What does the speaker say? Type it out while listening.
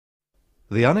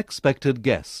The Unexpected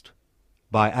Guest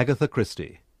by Agatha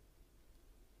Christie.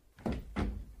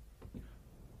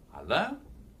 Hello?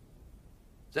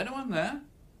 Is anyone there?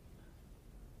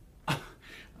 I'm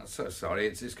so sorry,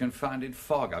 it's this confounded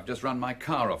fog. I've just run my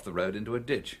car off the road into a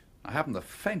ditch. I haven't the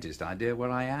faintest idea where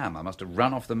I am. I must have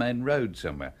run off the main road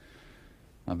somewhere.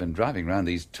 I've been driving round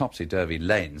these topsy-turvy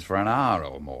lanes for an hour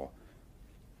or more.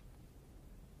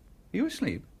 Are you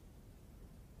asleep?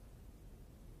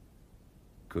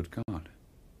 Good God.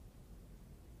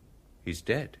 He's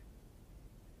dead.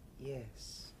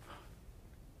 Yes.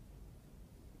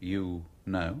 You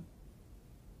know?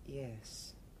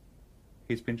 Yes.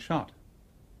 He's been shot.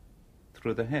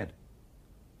 Through the head.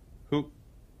 Who?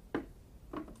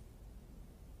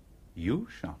 You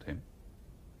shot him?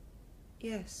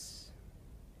 Yes.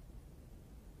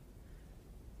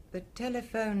 The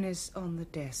telephone is on the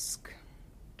desk.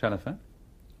 Telephone?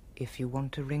 If you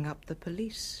want to ring up the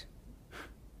police.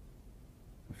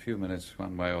 A few minutes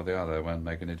one way or the other won't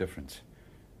make any difference.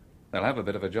 They'll have a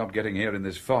bit of a job getting here in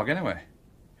this fog anyway.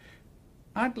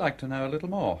 I'd like to know a little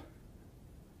more.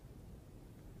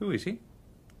 Who is he?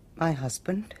 My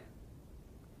husband.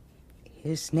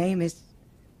 His name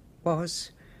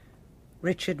was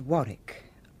Richard Warwick.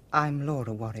 I'm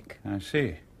Laura Warwick. I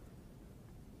see.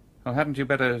 Well, hadn't you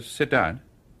better sit down?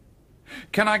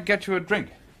 Can I get you a drink?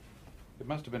 It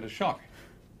must have been a shock.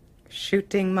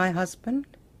 Shooting my husband?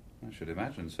 I should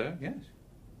imagine so, yes.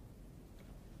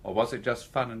 Or was it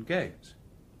just fun and games?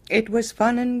 It was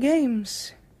fun and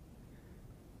games.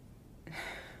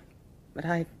 But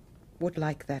I would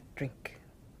like that drink.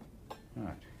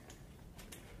 Right.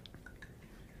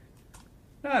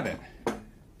 Now then,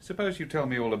 suppose you tell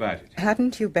me all about it.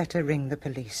 Hadn't you better ring the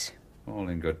police? All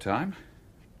in good time.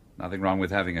 Nothing wrong with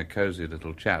having a cosy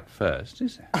little chat first,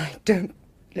 is there? I don't...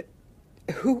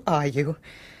 Who are you?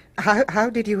 How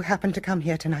did you happen to come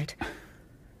here tonight?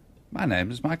 My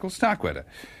name is Michael Starkweather.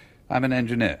 I'm an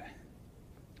engineer.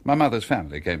 My mother's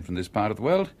family came from this part of the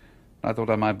world. I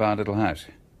thought I might buy a little house.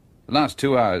 The last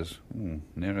 2 hours,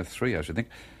 nearer 3, I should think,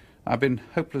 I've been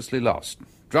hopelessly lost,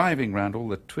 driving round all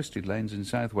the twisted lanes in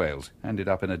South Wales, ended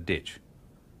up in a ditch.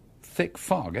 Thick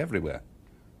fog everywhere.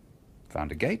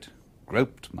 Found a gate,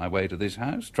 groped my way to this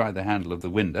house, tried the handle of the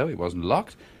window, it wasn't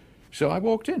locked, so I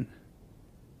walked in.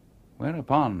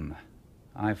 Whereupon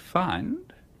I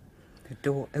find... The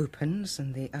door opens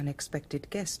and the unexpected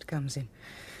guest comes in.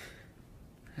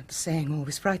 That saying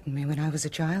always frightened me when I was a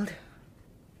child.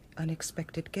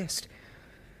 Unexpected guest.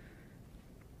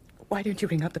 Why don't you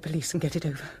ring up the police and get it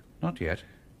over? Not yet.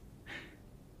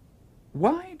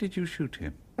 Why did you shoot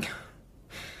him?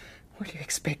 What do you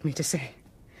expect me to say?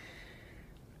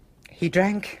 He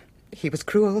drank. He was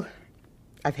cruel.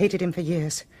 I've hated him for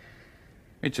years.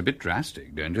 It's a bit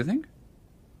drastic, don't you think?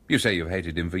 You say you've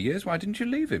hated him for years. Why didn't you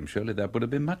leave him? Surely that would have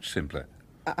been much simpler.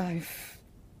 I've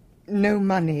no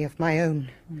money of my own.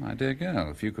 My dear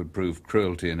girl, if you could prove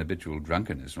cruelty and habitual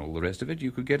drunkenness and all the rest of it, you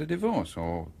could get a divorce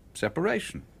or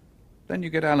separation. Then you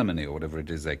get alimony or whatever it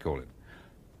is they call it.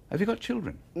 Have you got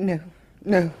children?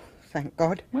 No, thank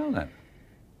God. Well then,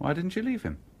 why didn't you leave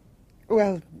him?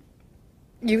 Well,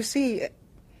 you see...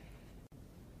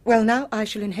 Well, now I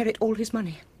shall inherit all his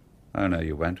money. Oh, no,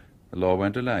 you won't. The law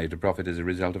won't allow you to profit as a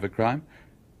result of a crime.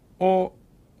 Or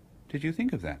did you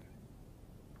think of that?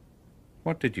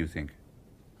 What did you think?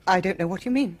 I don't know what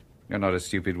you mean. You're not a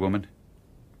stupid woman.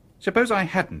 Suppose I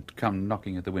hadn't come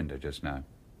knocking at the window just now.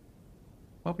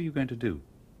 What were you going to do?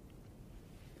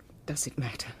 Does it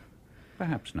matter?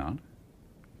 Perhaps not.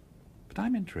 But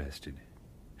I'm interested.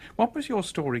 What was your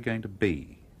story going to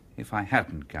be if I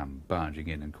hadn't come barging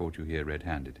in and caught you here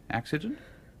red-handed? Accident?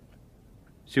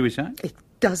 Suicide? It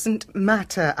doesn't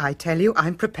matter, I tell you.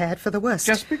 I'm prepared for the worst.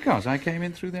 Just because I came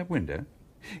in through that window?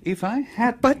 If I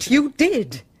had... But you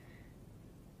did.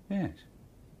 Yes,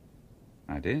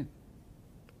 I did.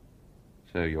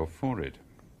 So you're for it.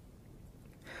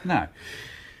 Now,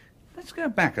 let's go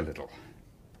back a little.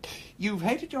 You've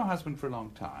hated your husband for a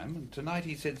long time, and tonight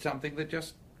he said something that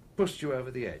just pushed you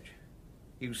over the edge.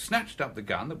 You snatched up the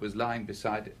gun that was lying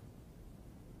beside it.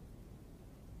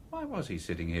 Why was he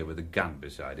sitting here with a gun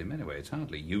beside him anyway? It's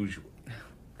hardly usual.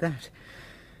 That.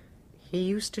 He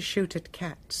used to shoot at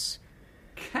cats.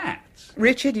 Cats?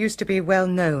 Richard used to be well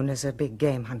known as a big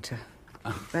game hunter.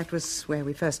 Oh. That was where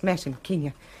we first met in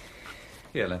Kenya.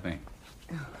 Here, let me.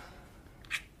 Oh.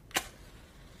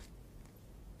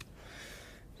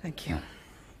 Thank you.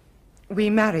 We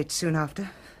married soon after.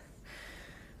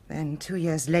 Then 2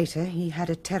 years later, he had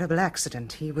a terrible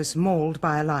accident. He was mauled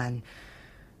by a lion.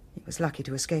 He was lucky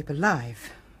to escape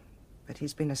alive, but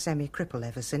he's been a semi-cripple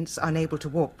ever since, unable to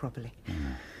walk properly.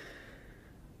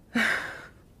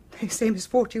 They say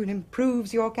misfortune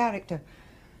improves your character.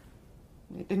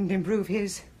 It didn't improve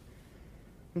his.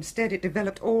 Instead, it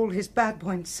developed all his bad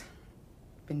points.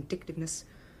 Vindictiveness,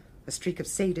 a streak of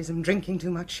sadism, drinking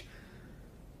too much.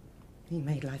 He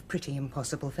made life pretty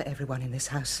impossible for everyone in this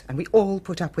house, and we all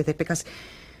put up with it because...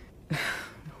 well,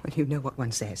 you know what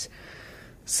one says.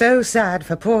 So sad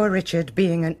for poor Richard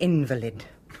being an invalid.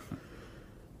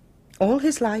 All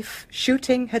his life,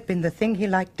 shooting had been the thing he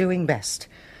liked doing best.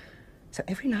 So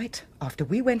every night, after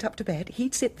we went up to bed,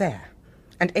 he'd sit there,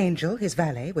 and Angel, his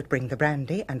valet, would bring the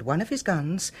brandy and one of his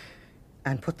guns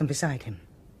and put them beside him.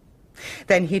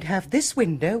 Then he'd have this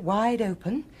window wide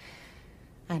open,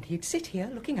 and he'd sit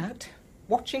here looking out,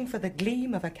 watching for the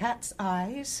gleam of a cat's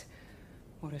eyes,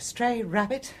 or a stray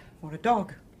rabbit, or a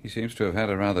dog. He seems to have had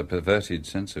a rather perverted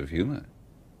sense of humour.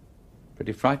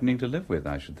 Pretty frightening to live with,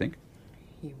 I should think.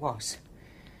 He was.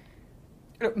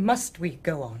 Look, must we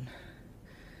go on?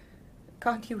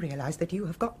 Can't you realise that you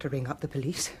have got to ring up the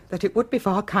police? That it would be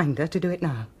far kinder to do it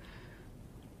now?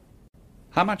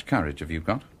 How much courage have you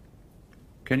got?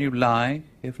 Can you lie,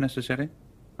 if necessary?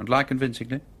 And lie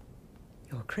convincingly?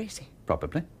 You're crazy.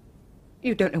 Probably.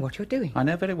 You don't know what you're doing. I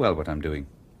know very well what I'm doing.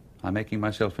 I'm making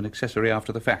myself an accessory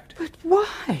after the fact. But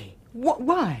why?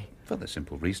 Why? For the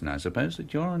simple reason, I suppose,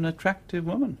 that you're an attractive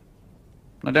woman.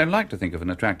 I don't like to think of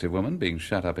an attractive woman being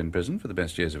shut up in prison for the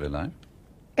best years of her life.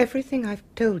 Everything I've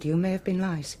told you may have been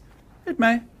lies. It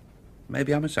may.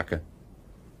 Maybe I'm a sucker.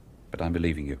 But I'm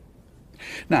believing you.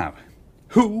 Now,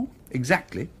 who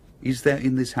exactly is there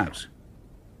in this house?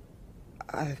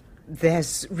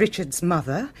 There's Richard's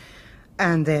mother,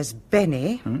 and there's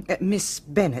Benny, Miss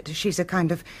Bennett. She's a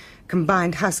kind of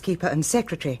combined housekeeper and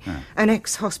secretary, an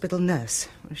ex-hospital nurse.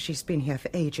 She's been here for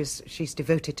ages. She's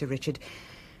devoted to Richard.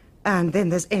 And then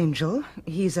there's Angel.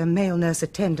 He's a male nurse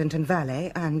attendant and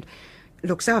valet, and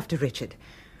looks after Richard.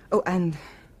 Oh, and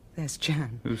there's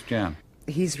Jan. Who's Jan?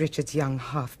 He's Richard's young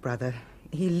half-brother.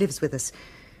 He lives with us.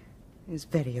 He's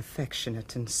very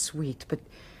affectionate and sweet, but...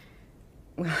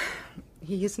 well,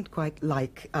 he isn't quite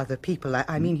like other people.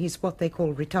 I mean, he's what they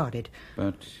call retarded.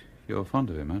 But you're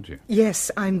fond of him, aren't you? Yes,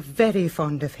 I'm very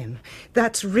fond of him.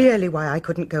 That's really why I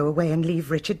couldn't go away and leave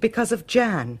Richard, because of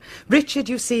Jan. Richard,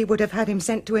 you see, would have had him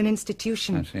sent to an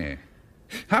institution. I see.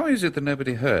 How is it that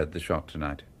nobody heard the shot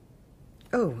tonight?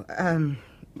 Oh,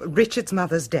 Richard's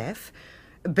mother's deaf.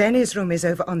 Benny's room is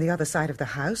over on the other side of the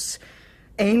house.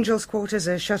 Angel's quarters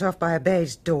are shut off by a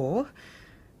baize door.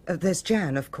 There's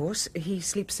Jan, of course. He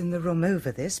sleeps in the room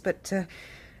over this, but,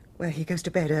 well, he goes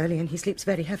to bed early and he sleeps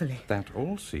very heavily. That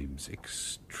all seems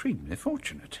extremely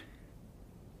fortunate.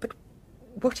 But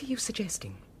what are you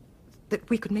suggesting? That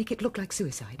we could make it look like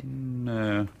suicide?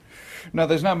 No. No,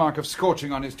 there's no mark of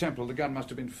scorching on his temple. The gun must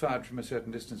have been fired from a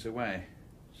certain distance away.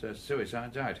 So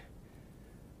suicide's out.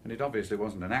 And it obviously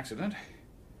wasn't an accident.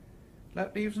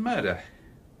 That leaves murder.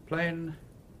 Plain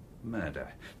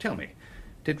murder. Tell me,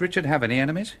 did Richard have any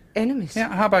enemies? Enemies? Yeah,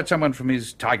 how about someone from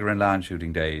his tiger and lion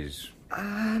shooting days?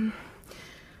 I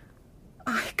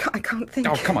can't think.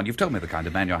 Oh, come on, you've told me the kind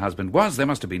of man your husband was. There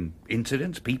must have been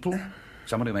incidents, people,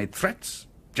 someone who made threats.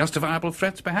 Justifiable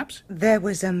threats, perhaps? There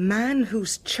was a man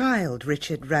whose child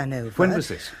Richard ran over. When was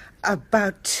this?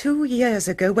 About 2 years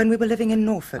ago, when we were living in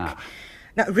Norfolk.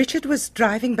 Now, Richard was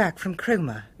driving back from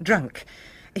Cromer, drunk.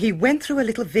 He went through a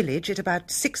little village at about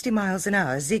 60 miles an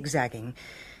hour, zigzagging.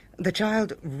 The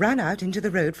child ran out into the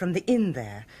road from the inn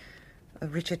there.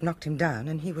 Richard knocked him down,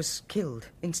 and he was killed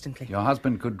instantly. Your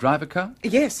husband could drive a car?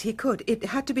 Yes, he could. It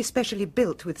had to be specially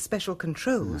built with special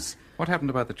controls. What happened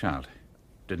about the child?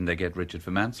 Didn't they get Richard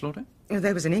for manslaughter?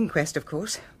 There was an inquest, of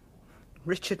course.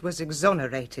 Richard was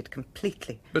exonerated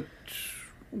completely. But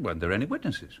weren't there any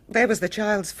witnesses? There was the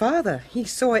child's father. He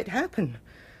saw it happen.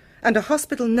 And a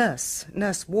hospital nurse,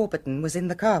 Nurse Warburton, was in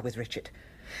the car with Richard.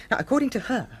 Now, according to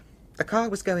her, the car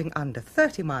was going under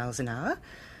 30 miles an hour,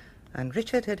 and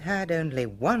Richard had had only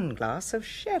 1 glass of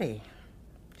sherry.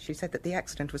 She said that the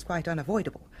accident was quite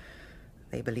unavoidable.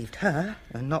 They believed her,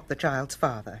 and not the child's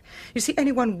father. You see,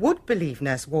 anyone would believe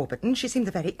Nurse Warburton. She seemed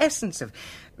the very essence of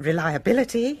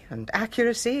reliability and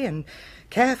accuracy and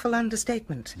careful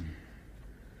understatement.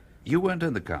 You weren't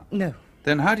in the car? No.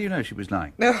 Then how do you know she was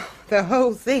lying? No, the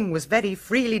whole thing was very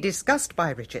freely discussed by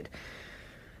Richard.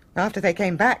 After they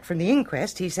came back from the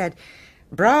inquest, he said,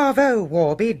 "Bravo,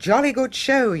 Warby, jolly good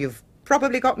show. You've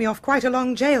probably got me off quite a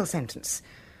long jail sentence."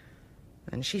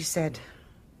 And she said,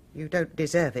 "You don't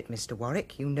deserve it, Mr.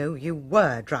 Warwick. You know you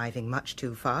were driving much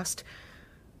too fast.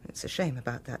 It's a shame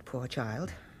about that poor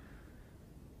child."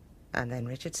 And then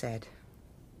Richard said,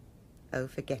 "Oh,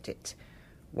 forget it.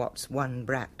 What's one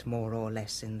brat more or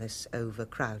less in this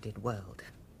overcrowded world?"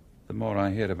 The more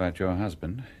I hear about your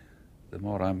husband, the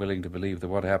more I'm willing to believe that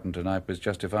what happened tonight was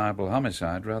justifiable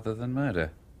homicide rather than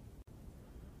murder.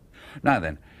 Now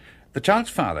then, the child's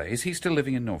father, is he still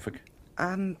living in Norfolk?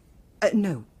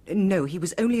 No, he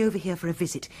was only over here for a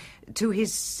visit. To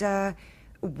his,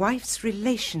 wife's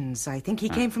relations, I think. He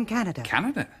came from Canada.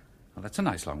 Canada? Well, that's a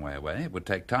nice long way away. It would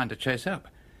take time to chase up.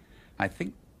 I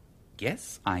think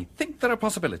there are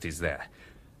possibilities there.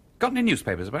 Got any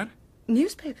newspapers about?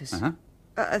 Newspapers? Uh-huh.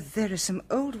 There are some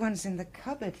old ones in the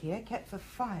cupboard here, kept for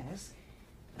fires.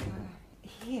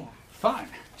 Here. Fine.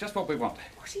 Just what we want.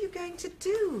 What are you going to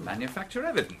do? Manufacture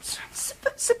evidence.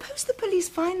 Suppose the police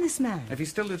find this man. If he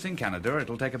still lives in Canada,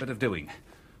 it'll take a bit of doing.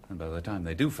 And by the time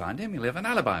they do find him, he'll have an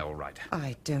alibi all right.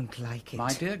 I don't like it.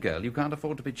 My dear girl, you can't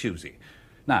afford to be choosy.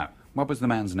 Now, what was the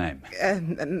man's name?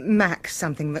 Mac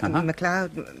something.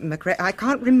 MacLeod, McRae. I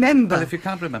can't remember. Well, if you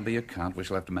can't remember, you can't. We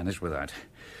shall have to manage without.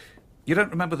 You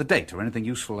don't remember the date or anything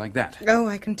useful like that? Oh,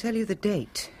 I can tell you the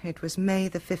date. It was May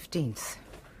the 15th.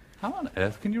 How on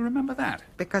earth can you remember that?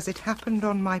 Because it happened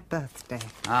on my birthday.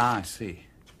 Ah, I see.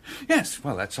 Yes,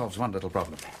 well, that solves one little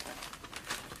problem.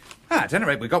 At any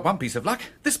rate, we got one piece of luck.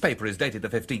 This paper is dated the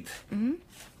 15th. Mm-hmm.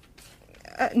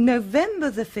 November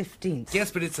the 15th.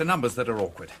 Yes, but it's the numbers that are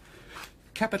awkward.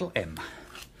 Capital M.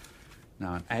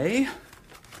 Now an A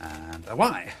and a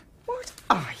Y. What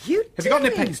are you Have you got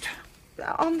any paste?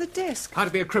 On the desk. How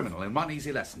to be a criminal in one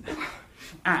easy lesson.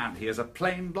 And here's a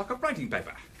plain block of writing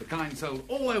paper, the kind sold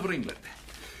all over England.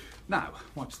 Now,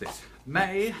 what's this?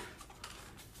 May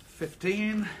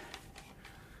 15,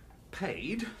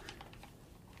 paid,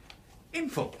 in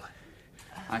full.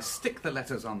 I stick the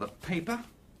letters on the paper.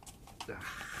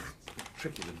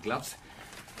 Tricky with gloves.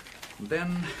 And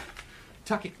then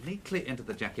tuck it neatly into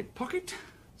the jacket pocket.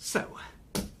 So.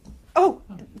 Oh,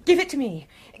 give it to me.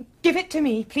 Give it to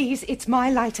me, please. It's my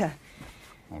lighter.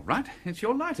 All right, it's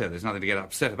your lighter. There's nothing to get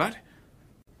upset about.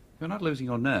 You're not losing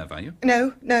your nerve, are you?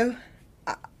 No.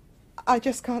 I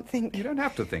just can't think. You don't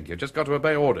have to think. You've just got to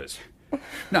obey orders.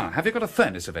 Now, have you got a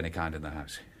furnace of any kind in the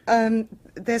house?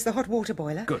 There's the hot water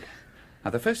boiler. Good.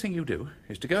 Now, the first thing you do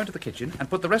is to go into the kitchen and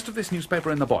put the rest of this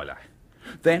newspaper in the boiler.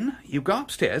 Then you go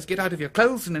upstairs, get out of your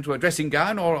clothes and into a dressing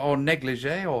gown or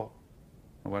negligee or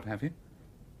what have you.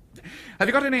 Have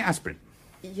you got any aspirin?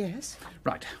 Yes.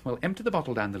 Right. Well, empty the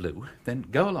bottle down the loo, then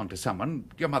go along to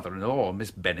someone, your mother-in-law or Miss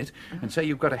Bennett, and say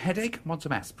you've got a headache and want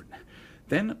some aspirin.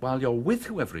 Then, while you're with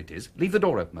whoever it is, leave the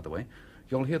door open, by the way.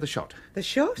 You'll hear the shot. The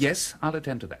shot? Yes, I'll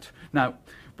attend to that. Now,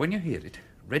 when you hear it,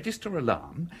 register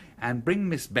alarm and bring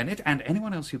Miss Bennett and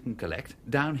anyone else you can collect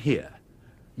down here.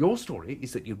 Your story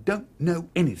is that you don't know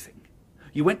anything.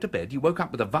 You went to bed, you woke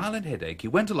up with a violent headache, you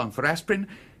went along for aspirin,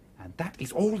 and that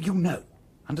is all you know.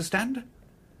 Understand?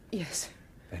 Yes.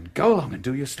 Then go along and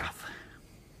do your stuff.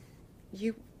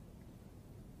 You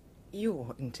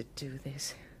oughtn't to do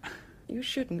this. You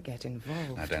shouldn't get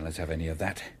involved. Now, don't let's have any of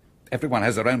that. Everyone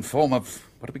has their own form of,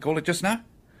 what do we call it just now?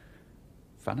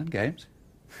 Fun and games.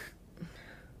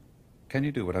 Can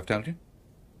you do what I've told you?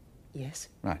 Yes.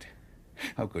 Right.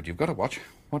 Oh, good. You've got a watch.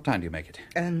 What time do you make it?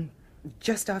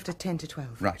 Just after 10 to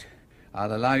 12. Right.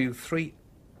 I'll allow you 4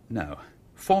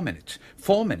 minutes.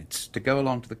 4 minutes to go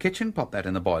along to the kitchen, pop that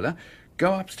in the boiler,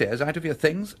 go upstairs, out of your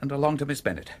things, and along to Miss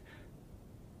Bennett.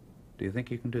 Do you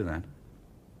think you can do that?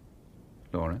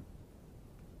 Laura?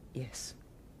 Yes.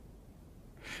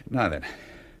 Now then,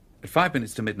 at 5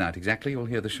 minutes to midnight exactly, you'll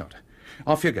hear the shot.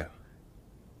 Off you go.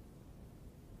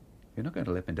 You're not going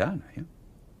to let me down, are you?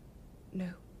 No.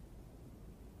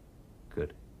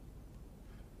 Good.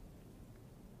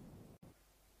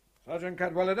 Sergeant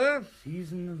Cadwallader,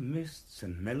 season of mists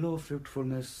and mellow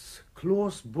fruitfulness,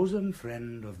 close bosom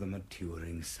friend of the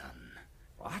maturing sun.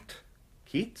 What?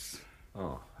 Keats?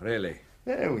 Oh, really?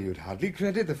 Oh, you'd hardly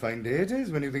credit the fine day it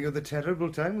is when you think of the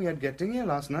terrible time we had getting here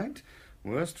last night.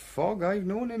 Worst fog I've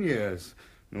known in years.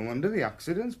 No wonder the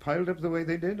accidents piled up the way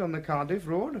they did on the Cardiff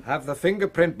road. Have the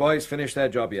fingerprint boys finished their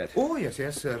job yet? Oh, yes,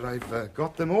 sir. I've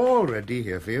got them all ready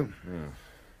here for you.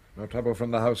 No trouble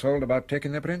from the household about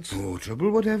taking their prints? No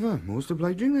trouble whatever. Most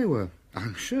obliging they were.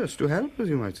 Anxious to help, as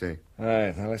you might say.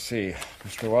 Right, now let's see.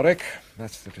 Mr. Warwick,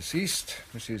 that's the deceased.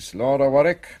 Mrs. Laura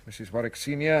Warwick, Mrs. Warwick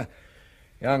Sr.,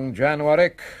 young Jan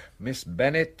Warwick, Miss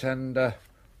Bennett, and,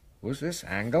 who's this,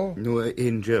 Angle? No,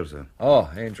 Angel, sir. Oh,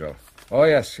 Angel. Oh,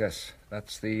 yes.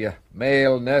 That's the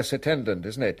male nurse attendant,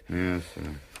 isn't it? Yes,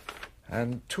 sir.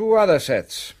 And 2 other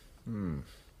sets.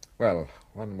 Well,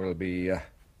 one will be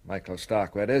Michael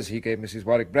Starkweather's. He gave Mrs.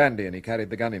 Warwick brandy and he carried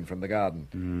the gun in from the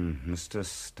garden. Mr.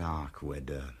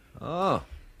 Starkweather. Oh,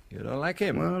 You don't like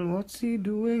him? Well, what's he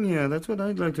doing here? That's what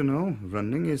I'd like to know.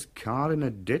 Running his car in a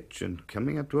ditch and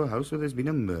coming up to a house where there's been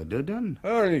a murder done.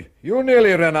 Oh, you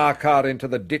nearly ran our car into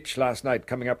the ditch last night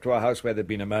coming up to a house where there'd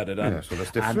been a murder done. Yes, well,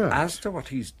 that's different. And as to what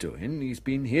he's doing, he's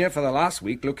been here for the last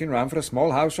week looking round for a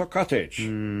small house or cottage.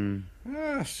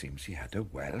 Seems he had a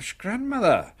Welsh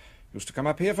grandmother. Used to come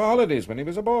up here for holidays when he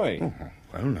was a boy. Oh,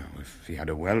 well, now, if he had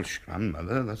a Welsh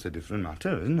grandmother, that's a different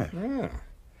matter, isn't it? Ah.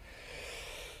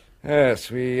 Yes,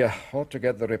 we ought to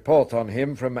get the report on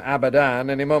him from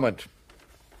Abadan any moment.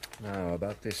 Now,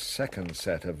 about this second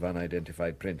set of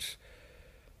unidentified prints.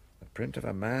 The print of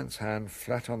a man's hand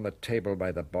flat on the table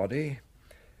by the body,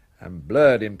 and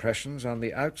blurred impressions on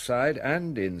the outside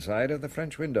and inside of the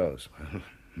French windows. Well,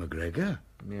 McGregor?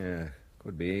 Yeah,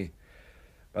 could be.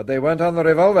 But they weren't on the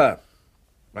revolver.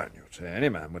 Well, you'd say any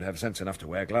man would have sense enough to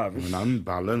wear gloves. An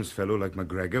unbalanced fellow like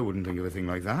McGregor wouldn't think of a thing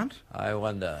like that. I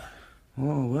wonder.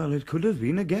 Oh, well, it could have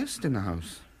been a guest in the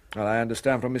house. Well, I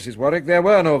understand from Mrs. Warwick there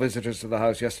were no visitors to the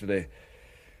house yesterday.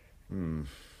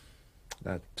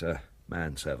 That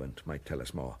manservant might tell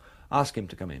us more. Ask him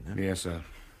to come in. Huh? Yes, sir.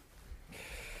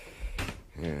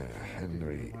 Yeah,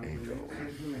 Henry Angel.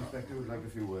 The inspector would like a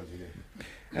few words here.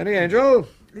 Henry Angel,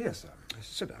 Yes, sir.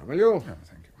 sit down, will you? Oh,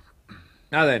 thank you.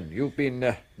 Now then, you've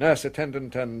been nurse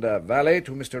attendant and valet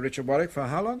to Mr. Richard Warwick for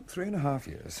how long? 3.5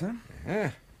 years, sir.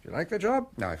 Yeah. Do you like the job?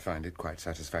 I find it quite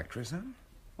satisfactory, sir.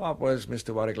 What was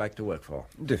Mr. Warwick like to work for?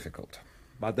 Difficult.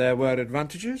 But there were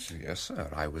advantages? Yes, sir.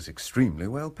 I was extremely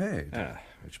well paid.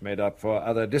 Which made up for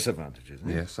other disadvantages.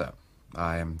 Eh? Yes, sir.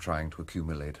 I am trying to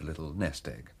accumulate a little nest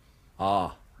egg.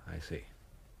 Ah, I see.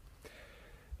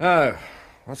 Now,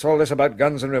 what's all this about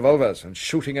guns and revolvers and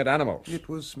shooting at animals? It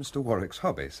was Mr. Warwick's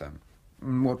hobby, sir.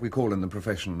 What we call in the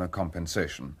profession a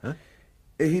compensation. Huh?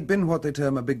 He'd been what they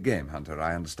term a big game hunter,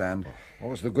 I understand. What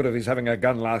was the good of his having a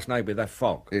gun last night with that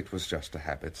fog? It was just a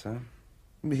habit, sir.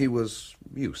 He was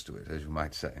used to it, as you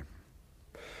might say.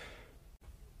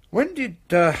 When did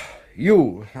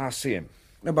you last see him?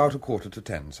 About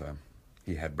 9:45, sir.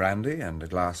 He had brandy and a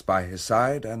glass by his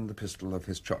side and the pistol of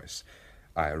his choice.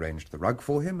 I arranged the rug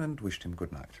for him and wished him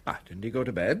good night. Didn't he go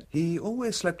to bed? He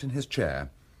always slept in his chair.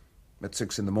 At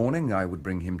 6 a.m, I would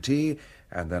bring him tea,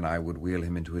 and then I would wheel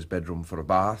him into his bedroom for a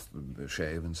bath, a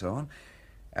shave, and so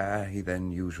on. He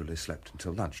then usually slept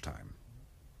until lunchtime.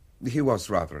 He was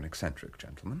rather an eccentric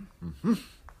gentleman. Mm-hmm.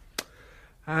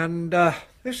 And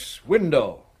this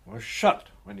window was shut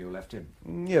when you left him?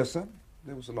 Yes, sir.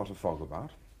 There was a lot of fog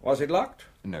about. Was it locked?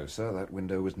 No, sir, that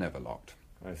window was never locked.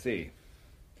 I see.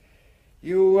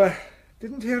 You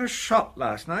didn't hear a shot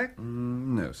last night?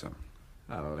 No, sir.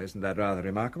 Oh, well, isn't that rather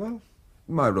remarkable?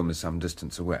 My room is some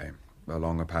distance away,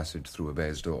 along a passage through a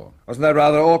baize door. Wasn't that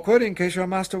rather awkward in case your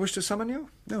master wished to summon you?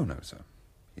 No, sir.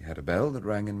 He had a bell that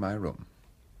rang in my room.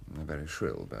 A very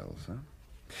shrill bell, sir.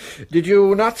 Did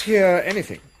you not hear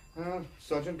anything?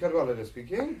 Sergeant Cadwallader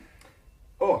speaking.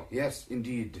 Oh, yes,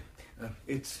 indeed.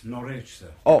 It's Norwich,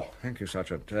 sir. Oh, thank you,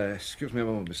 Sergeant. Excuse me a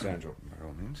moment, Mr. Angel. By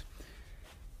all means.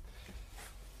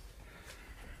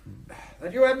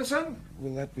 That you, Edmondson?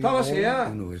 Will that be Thomas all? here.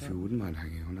 Oh, no, if you wouldn't mind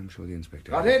hanging on, I'm sure the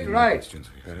inspector... Got has a it few right. questions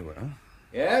for you. Very well.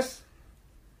 Yes?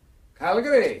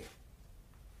 Calgary?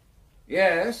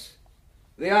 Yes?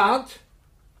 The aunt?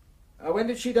 When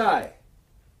did she die?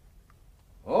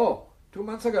 Oh, 2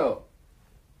 months ago.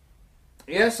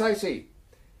 Yes, I see.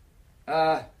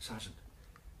 Sergeant.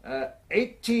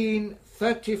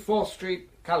 1834th Street,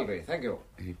 Calgary. Thank you.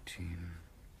 18...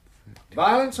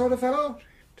 Violent sort of fellow?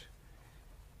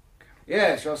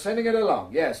 Yes, you're sending it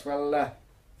along. Yes, well,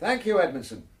 thank you,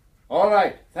 Edmondson. All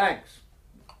right, thanks.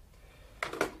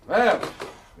 Well,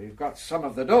 we've got some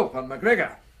of the dope on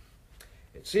McGregor.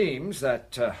 It seems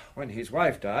that when his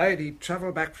wife died, he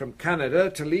travelled back from Canada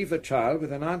to leave the child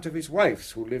with an aunt of his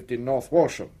wife's who lived in North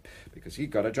Walsham, because he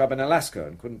got a job in Alaska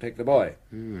and couldn't take the boy.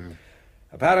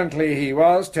 Apparently he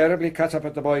was terribly cut up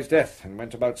at the boy's death and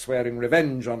went about swearing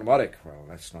revenge on Warwick. Well,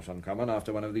 that's not uncommon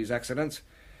after one of these accidents.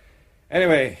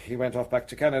 Anyway, he went off back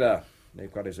to Canada.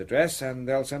 They've got his address, and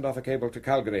they'll send off a cable to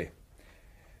Calgary.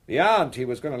 The aunt he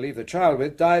was going to leave the child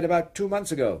with died about 2 months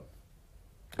ago.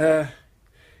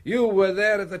 You were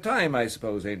there at the time, I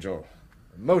suppose, Angel.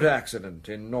 A motor accident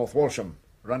in North Walsham,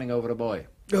 running over a boy.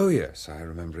 Oh, yes, I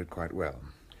remember it quite well.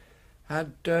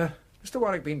 Had Mr.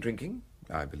 Warwick been drinking?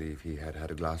 I believe he had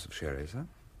had a glass of sherry, sir.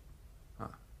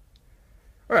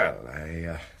 Well,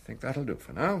 I think that'll do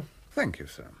for now. Thank you,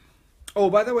 sir. Oh,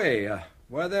 by the way,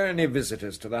 were there any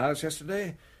visitors to the house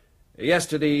yesterday?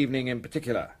 Yesterday evening in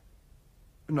particular?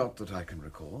 Not that I can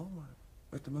recall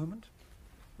at the moment.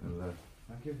 Well,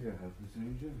 thank you for your help, Mr.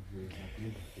 Angel.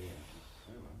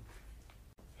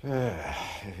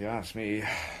 If you ask me,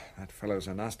 that fellow's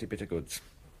a nasty bit of goods.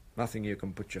 Nothing you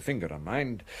can put your finger on,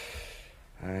 mind.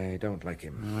 I don't like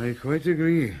him. I quite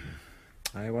agree.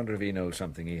 I wonder if he knows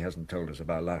something he hasn't told us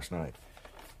about last night.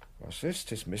 Was this?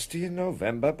 'Tis misty in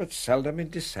November, but seldom in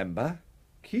December.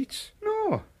 Keats?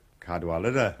 No,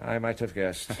 Cadwallader. I might have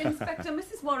guessed. Inspector,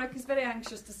 Mrs. Warwick is very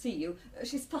anxious to see you.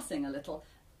 She's fussing a little.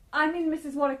 I mean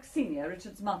Mrs. Warwick Senior,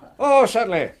 Richard's mother. Oh,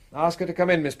 certainly. Ask her to come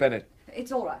in, Miss Bennet.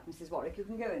 It's all right, Mrs. Warwick. You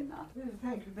can go in now.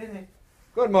 Thank you, Benny.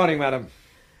 Good morning, madam.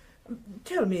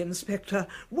 Tell me, Inspector,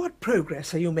 what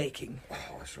progress are you making?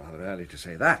 Oh, it's rather early to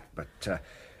say that, but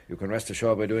you can rest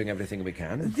assured we're doing everything we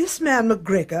can. This man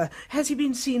McGregor, has he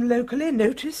been seen locally,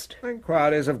 noticed?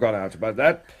 Inquiries have gone out about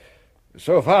that.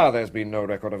 So far, there's been no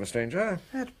record of a stranger.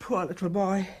 That poor little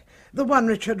boy. The one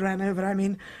Richard ran over, I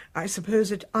mean. I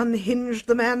suppose it unhinged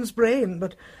the man's brain,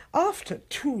 but after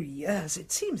 2 years,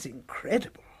 it seems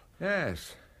incredible.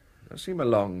 Yes, it does seem a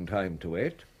long time to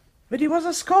wait. But he was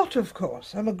a Scot, of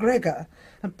course, a McGregor,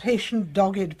 a patient,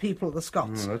 dogged people, the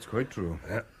Scots. That's quite true.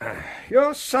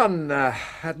 Your son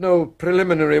had no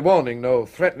preliminary warning, no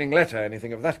threatening letter,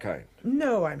 anything of that kind?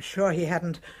 No, I'm sure he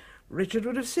hadn't. Richard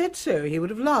would have said so. He would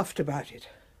have laughed about it.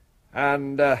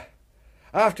 And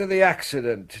after the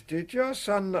accident, did your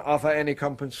son offer any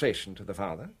compensation to the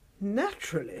father?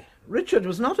 Naturally. Richard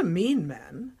was not a mean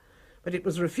man, but it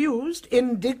was refused,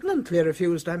 indignantly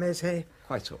refused, I may say.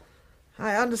 Quite so.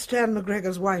 I understand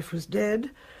McGregor's wife was dead.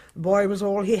 The boy was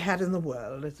all he had in the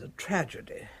world. It's a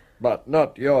tragedy. But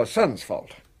not your son's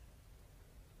fault.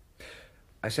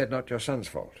 I said not your son's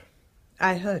fault.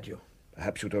 I heard you.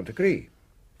 Perhaps you don't agree.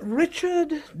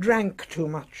 Richard drank too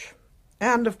much.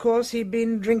 And, of course, he'd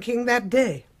been drinking that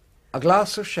day. A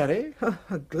glass of sherry?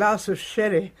 A glass of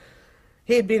sherry.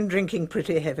 He'd been drinking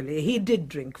pretty heavily. He did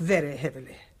drink very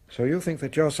heavily. So you think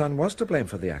that your son was to blame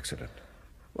for the accident?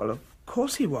 Well, of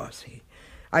course he was.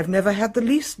 I've never had the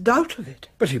least doubt of it.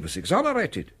 But he was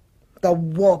exonerated. The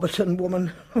Warburton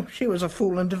woman. Oh, she was a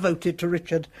fool and devoted to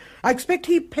Richard. I expect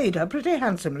he paid her pretty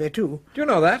handsomely, too. Do you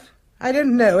know that? I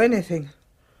don't know anything.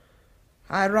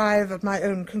 I arrive at my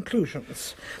own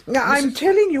conclusions. Now, I'm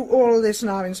telling you all this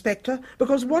now, Inspector,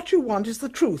 because what you want is the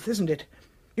truth, isn't it?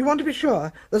 You want to be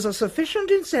sure there's a sufficient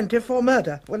incentive for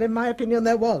murder. Well, in my opinion,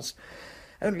 there was.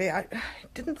 Only I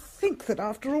didn't think that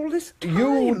after all this time...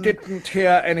 You didn't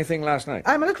hear anything last night?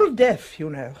 I'm a little deaf,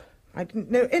 you know. I didn't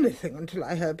know anything until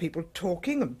I heard people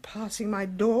talking and passing my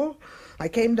door. I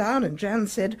came down and Jan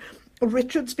said,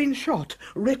 "Richard's been shot.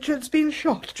 Richard's been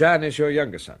shot." Jan is your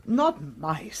younger son? Not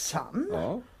my son.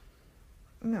 Oh?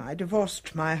 No, I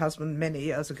divorced my husband many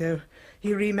years ago.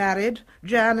 He remarried.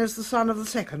 Jan is the son of the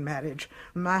second marriage.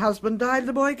 When my husband died,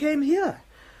 the boy came here.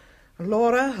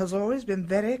 Laura has always been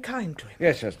very kind to him.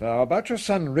 Yes. Now, about your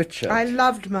son, Richard... I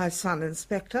loved my son,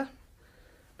 Inspector,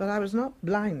 but I was not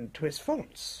blind to his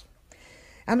faults,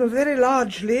 and was very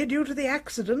largely due to the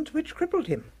accident which crippled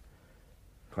him.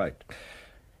 Quite.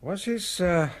 Was his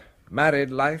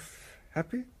married life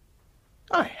happy?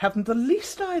 I haven't the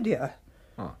least idea.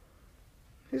 Oh.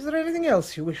 Is there anything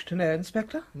else you wish to know,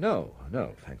 Inspector? No,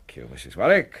 thank you, Mrs.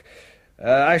 Warwick.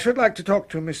 I should like to talk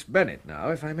to Miss Bennet now,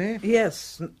 if I may.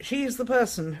 Yes, she's the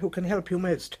person who can help you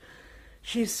most.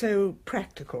 She's so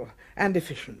practical and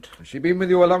efficient. Has she been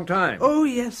with you a long time? Oh,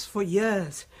 yes, for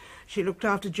years. She looked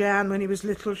after Jan when he was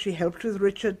little. She helped with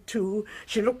Richard, too.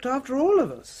 She looked after all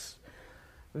of us.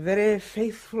 A very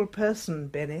faithful person,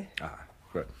 Benny. Ah,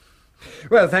 good.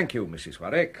 Well, thank you, Mrs.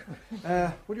 Warwick.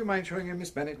 Would you mind showing in Miss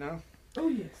Bennet now? Oh,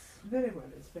 yes, very well,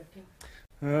 Inspector.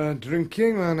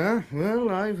 Drinking, man, huh?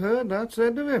 Well, I've heard that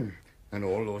said of him. And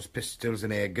all those pistols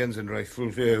and air guns and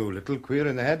rifles, a little queer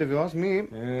in the head, if you ask me.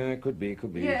 Could be.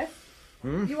 Yes?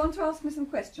 You want to ask me some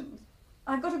questions?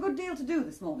 I've got a good deal to do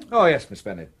this morning. Oh, yes, Miss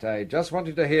Bennet. I just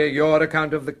wanted to hear your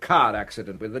account of the car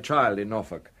accident with the child in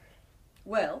Norfolk.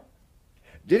 Well?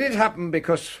 Did it happen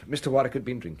because Mr. Warwick had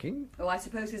been drinking? Oh, I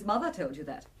suppose his mother told you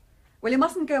that. Well, you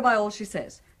mustn't go by all she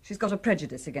says. She's got a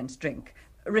prejudice against drink.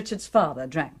 Richard's father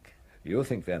drank. You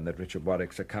think, then, that Richard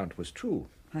Warwick's account was true?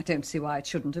 I don't see why it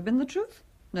shouldn't have been the truth.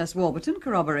 Nurse Warburton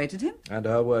corroborated him. And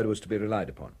her word was to be relied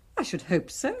upon? I should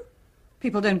hope so.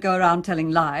 People don't go around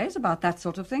telling lies about that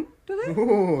sort of thing, do they?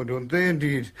 Oh, don't they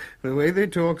indeed? The way they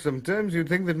talk, sometimes you'd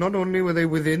think that not only were they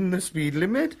within the speed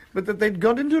limit, but that they'd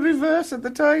got into reverse at the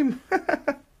time.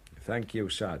 Thank you,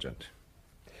 Sergeant.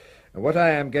 What I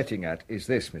am getting at is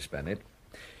this, Miss Bennet.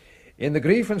 In the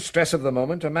grief and stress of the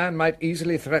moment, a man might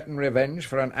easily threaten revenge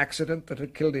for an accident that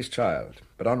had killed his child.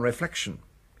 But on reflection,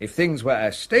 if things were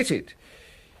as stated,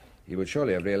 he would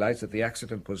surely have realized that the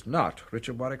accident was not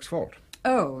Richard Warwick's fault.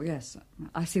 Oh, yes,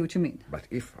 I see what you mean. But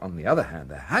if, on the other hand,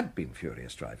 there had been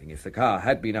furious driving, if the car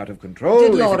had been out of control...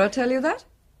 Did Laura tell you that?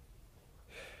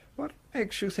 What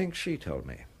makes you think she told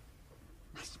me?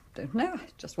 I don't know, I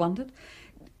just wondered.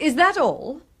 Is that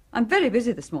all? I'm very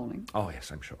busy this morning. Oh,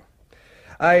 yes, I'm sure.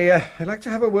 I'd like to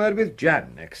have a word with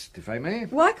Jan next, if I may.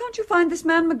 Why can't you find this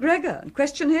man McGregor and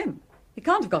question him? He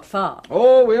can't have got far.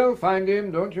 Oh, we'll find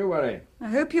him, don't you worry. I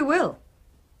hope you will.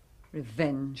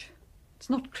 Revenge. It's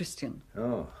not Christian.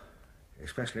 Oh,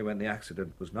 especially when the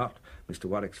accident was not Mr.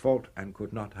 Warwick's fault and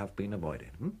could not have been avoided.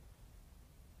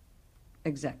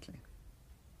 Exactly.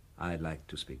 I'd like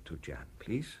to speak to Jan,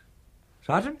 please.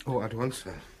 Sergeant? Oh, at once,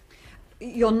 sir.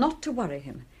 You're not to worry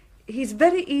him. He's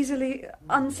very easily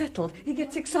unsettled. He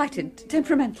gets excited,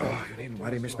 temperamental. Oh, you needn't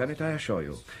worry, Miss Bennet, I assure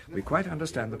you. We quite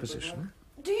understand the position.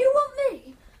 Do you want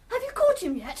me? Have you caught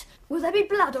him yet? Will there be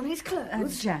blood on his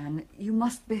clothes? Jan, you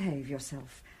must behave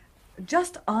yourself.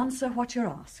 Just answer what you're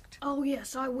asked. Oh,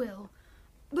 yes, I will.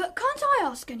 But can't I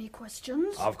ask any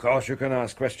questions? Of course you can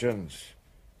ask questions.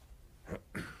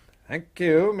 Thank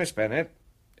you, Miss Bennet.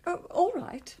 Oh, all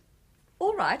right.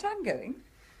 All right, I'm going.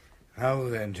 How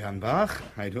then, Jan Bach?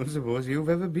 I don't suppose you've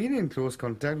ever been in close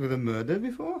contact with a murder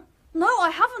before? No, I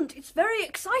haven't. It's very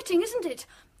exciting, isn't it?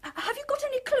 Have you got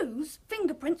any clues?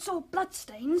 Fingerprints or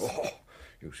bloodstains? Oh,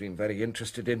 you seem very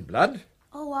interested in blood.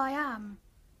 Oh, I am.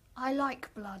 I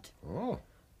like blood. Oh.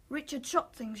 Richard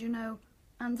shot things, you know,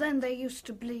 and then they used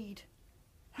to bleed.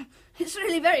 It's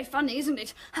really very funny, isn't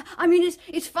it? I mean,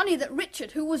 it's funny that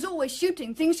Richard, who was always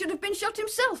shooting things, should have been shot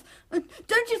himself.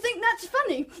 Don't you think that's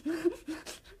funny?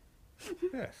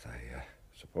 Yes, I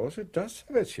suppose it does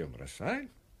have its humorous side.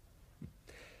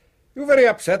 You're very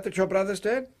upset that your brother's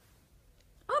dead?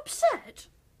 Upset?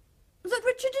 That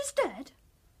Richard is dead?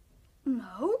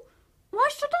 No. Why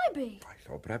should I be? I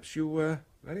thought perhaps you were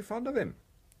very fond of him.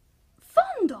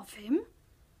 Fond of him?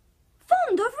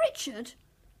 Fond of Richard?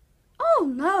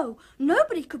 Oh, no.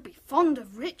 Nobody could be fond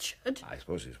of Richard. I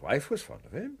suppose his wife was fond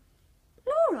of him.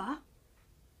 Laura?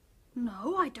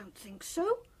 No, I don't think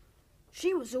so.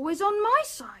 She was always on my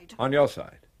side. On your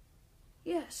side?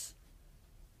 Yes.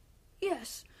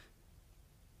 Yes.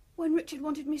 When Richard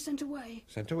wanted me sent away.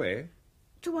 Sent away?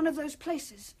 To one of those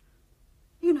places.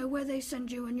 You know, where they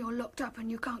send you and you're locked up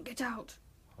and you can't get out.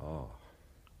 Oh.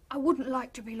 I wouldn't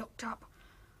like to be locked up.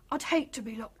 I'd hate to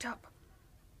be locked up.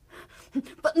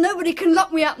 But nobody can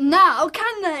lock me up now,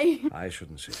 can they? I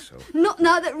shouldn't say so. Not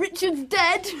now that Richard's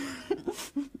dead.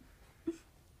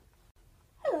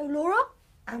 Hello, Laura.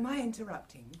 Am I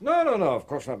interrupting? No, of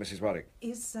course not, Mrs. Warwick.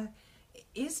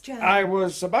 Is Jan... I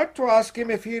was about to ask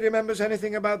him if he remembers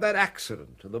anything about that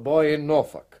accident to the boy in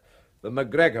Norfolk, the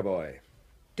McGregor boy.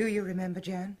 Do you remember,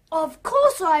 Jan? Of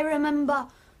course I remember.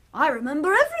 I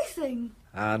remember everything.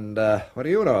 And what do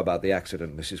you know about the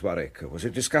accident, Mrs. Warwick? Was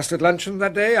it discussed at luncheon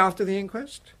that day after the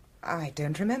inquest? I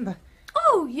don't remember.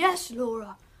 Oh, yes,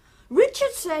 Laura.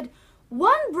 Richard said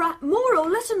one brat more or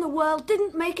less in the world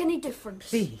didn't make any difference.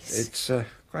 Please. It's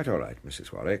quite all right,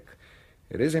 Mrs. Warwick.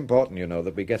 It is important, you know,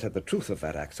 that we get at the truth of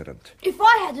that accident. If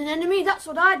I had an enemy, that's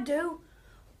what I'd do.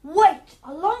 Wait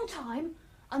a long time,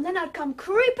 and then I'd come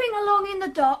creeping along in the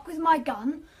dark with my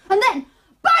gun, and then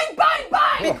bang, bang,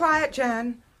 bang! Be quiet,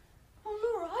 Jan. Oh,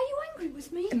 Laura, are you angry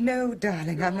with me? No,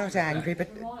 darling, I'm not angry,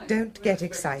 but don't get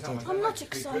excited. I'm not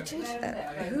excited.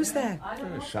 Who's there?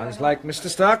 Sounds like Mr.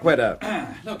 Starkweather.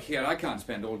 Look here, I can't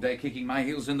spend all day kicking my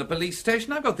heels in the police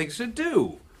station. I've got things to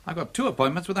do. I've got 2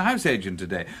 appointments with a house agent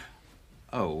today.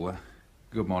 Oh,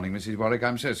 good morning, Mrs. Warwick.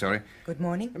 I'm so sorry. Good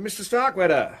morning. Mr.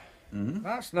 Starkweather,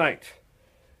 last night,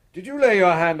 did you lay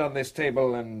your hand on this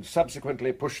table and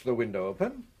subsequently push the window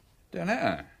open? Don't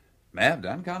know. May have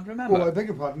done, can't remember. Oh, I beg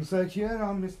your pardon, sir. Here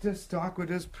are Mr.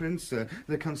 Starkweather's prints, sir.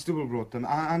 The constable brought them,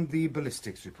 and the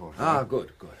ballistics report. Ah,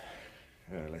 good.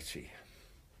 Let's see.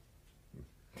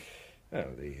 Well,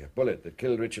 the bullet that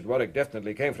killed Richard Warwick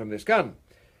definitely came from this gun.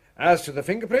 As to the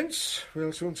fingerprints,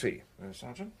 we'll soon see.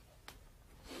 Sergeant?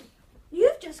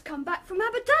 You've just come back from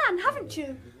Aberdan, haven't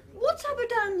you? What's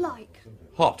Aberdan like?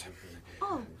 Hot.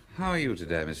 Oh. How are you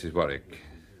today, Mrs. Warwick?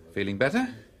 Feeling better?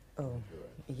 Oh,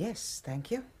 yes, thank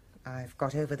you. I've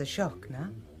got over the shock now.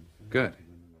 Good.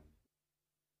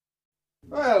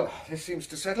 Well, this seems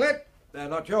to settle it. They're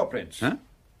not your prints. Huh?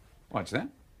 What's that?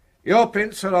 Your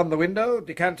prints are on the window,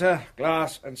 decanter,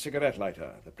 glass, and cigarette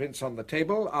lighter. The prints on the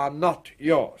table are not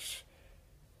yours.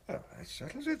 Well, that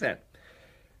settles it then.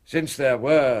 Since there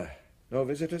were no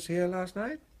visitors here last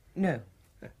night, No.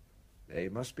 they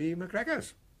must be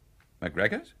McGregor's.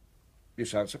 McGregor's? You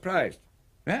sound surprised.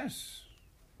 Yes,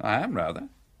 I am rather.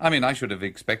 I mean, I should have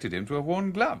expected him to have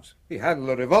worn gloves. He handled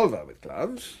a revolver with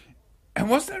gloves. And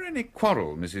was there any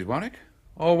quarrel, Mrs. Warwick?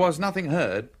 Or was nothing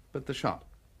heard but the shot?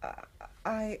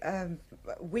 Benny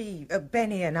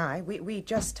and I, we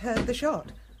just heard the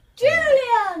shot.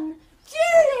 Julian!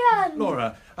 Julian!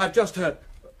 Laura, I've just heard...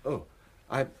 Oh,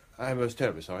 I'm most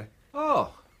terribly sorry.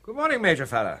 Oh, good morning, Major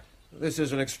Farrer. This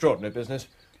is an extraordinary business.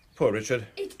 Poor Richard.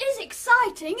 It is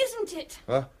exciting, isn't it?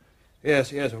 Huh?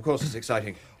 Yes, of course it's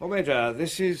exciting. Oh, Major,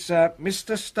 this is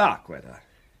Mr. Starkweather.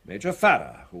 Major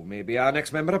Farrer, who may be our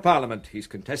next Member of Parliament. He's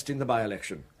contesting the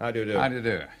by-election. How do you do? How do you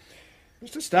do?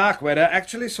 Mr. Starkweather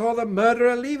actually saw the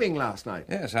murderer leaving last night.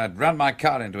 Yes, I'd run my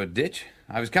car into a ditch.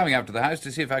 I was coming up to the house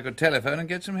to see if I could telephone and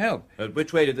get some help.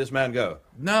 Which way did this man go?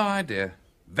 No idea.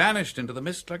 Vanished into the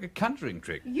mist like a conjuring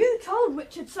trick. You told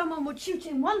Richard someone would shoot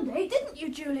him one day, didn't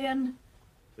you, Julian?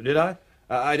 Did I?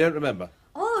 I don't remember.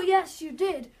 Oh, yes, you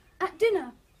did. At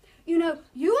dinner. You know,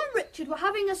 you and Richard were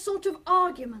having a sort of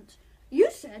argument. You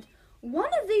said, "One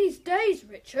of these days,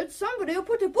 Richard, somebody will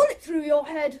put a bullet through your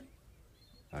head."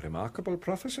 A remarkable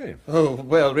prophecy. Oh,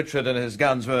 well, Richard and his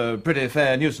guns were pretty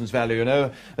fair nuisance value, you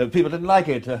know. People didn't like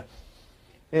it.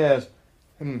 Yes.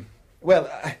 Well,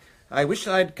 I wish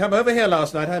I'd come over here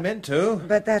last night. I meant to.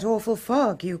 But that awful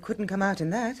fog, you couldn't come out in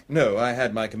that. No, I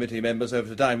had my committee members over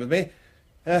to dine with me.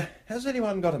 Has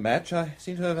anyone got a match? I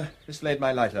seem to have mislaid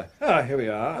my lighter. Ah, here we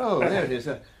are. Oh, there it is.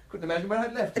 Couldn't imagine where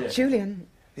I'd left it. Julian.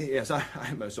 Yes,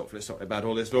 I'm most awfully sorry about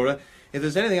all this, Laura. If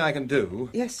there's anything I can do...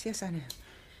 Yes, I know.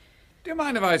 Do you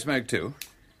mind if I smoke too?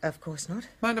 Of course not.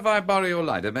 Mind if I borrow your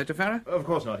lighter, Major Farrer? Of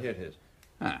course not. Here it is.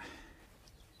 Ah.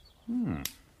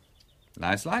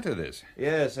 Nice lighter, this.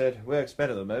 Yes, it works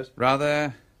better than most.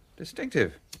 Rather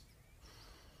distinctive.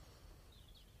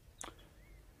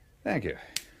 Thank you.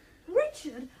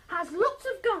 Richard has lots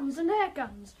of guns and air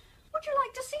guns. Would you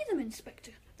like to see them,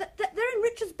 Inspector? They're in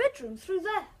Richard's bedroom through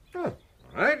there. Oh,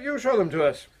 all right, you show them to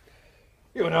us.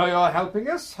 You know you're helping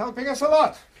us a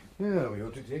lot. Yeah, we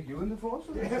ought to take you in the force.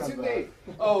 Yes, indeed.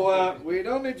 Oh, we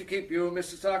don't need to keep you,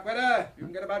 Mr. Starkweather. You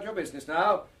can get about your business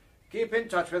now. Keep in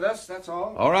touch with us, that's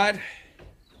all. All right.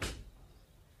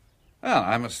 Well,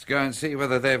 I must go and see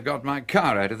whether they've got my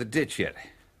car out of the ditch yet.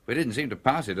 We didn't seem to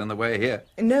pass it on the way here.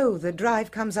 No, the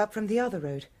drive comes up from the other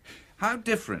road. How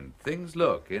different things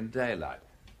look in daylight.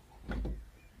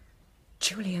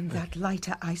 Julian, that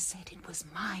lighter, I said it was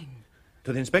mine.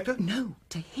 To the inspector? No,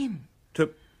 to him.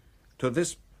 To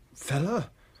this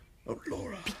fella? Oh,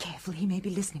 Laura. Be careful, he may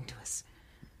be listening to us.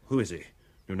 Who is he?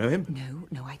 You know him?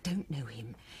 No, I don't know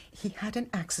him. He had an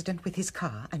accident with his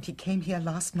car and he came here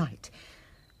last night.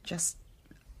 Just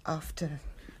after...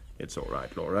 It's all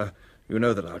right, Laura. You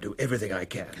know that I'll do everything I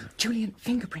can. Julian,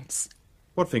 fingerprints.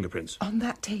 What fingerprints? On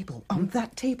that table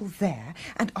there,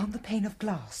 and on the pane of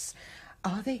glass.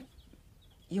 Are they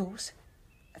yours?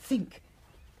 Think.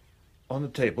 On the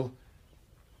table?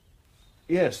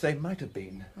 Yes, they might have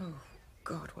been. Oh,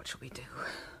 God, what shall we do?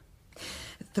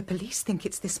 The police think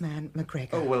it's this man,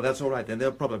 McGregor. Oh, well, that's all right then.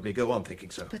 They'll probably go on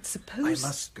thinking so. But suppose... I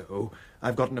must go.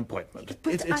 I've got an appointment.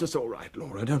 It's just all right,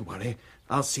 Laura. Don't worry.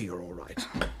 I'll see you're all right.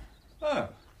 Oh.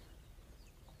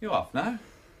 You off now?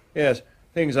 Yes.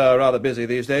 Things are rather busy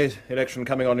these days. Election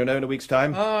coming on, you know, in a week's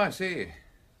time. Oh, I see.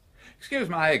 Excuse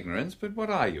my ignorance, but what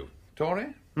are you?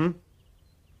 Tory? I'm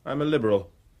a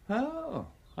Liberal. Oh,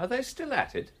 are they still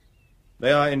at it?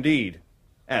 They are indeed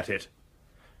at it.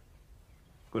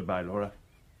 Goodbye, Laura.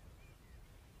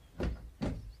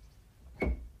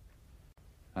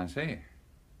 I see.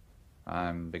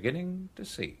 I'm beginning to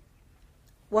see.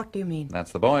 What do you mean?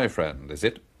 That's the boyfriend, is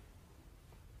it?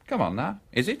 Come on now,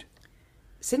 is it?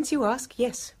 Since you ask,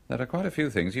 yes. There are quite a few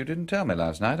things you didn't tell me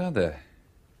last night, aren't there?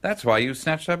 That's why you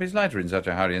snatched up his lighter in such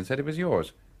a hurry and said it was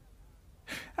yours.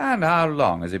 And how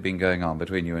long has it been going on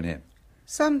between you and him?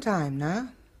 Some time now.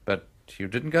 But you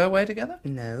didn't go away together?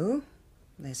 No.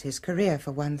 There's his career,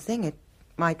 for one thing. It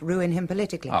might ruin him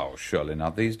politically. Oh, surely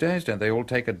not these days. Don't they all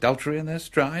take adultery in their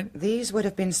stride? These would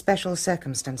have been special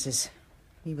circumstances.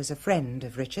 He was a friend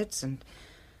of Richard's, and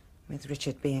with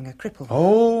Richard being a cripple.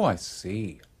 Oh, I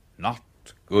see. Not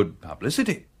good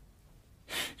publicity.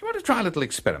 Do you want to try a little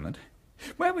experiment?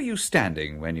 Where were you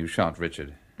standing when you shot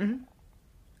Richard?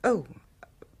 Oh,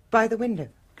 by the window.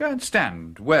 Go and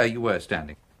stand where you were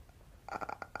standing.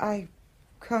 I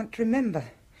can't remember.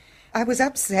 I was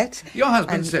upset. Your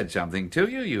husband said something to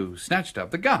you. You snatched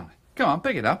up the gun. Come on,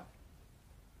 pick it up.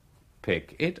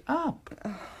 Pick it up.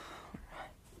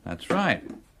 That's right.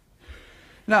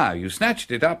 Now, you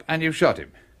snatched it up and you shot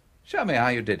him. Show me how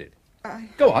you did it.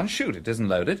 Go on, shoot. It isn't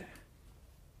loaded.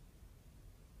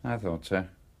 I thought so.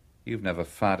 You've never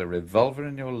fired a revolver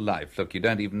in your life. Look, you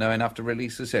don't even know enough to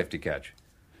release the safety catch.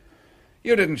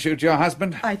 You didn't shoot your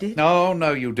husband. I did. No,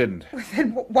 you didn't.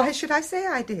 Then why should I say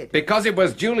I did? Because it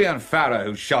was Julian Farrow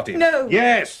who shot him. No.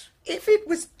 Yes. If it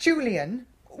was Julian,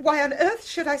 why on earth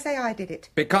should I say I did it?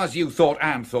 Because you thought,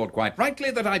 and thought quite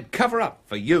rightly, that I'd cover up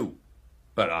for you.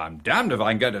 But I'm damned if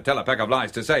I'm going to tell a pack of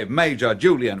lies to save Major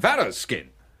Julian Farrow's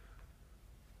skin.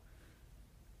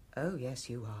 Oh, yes,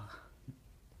 you are.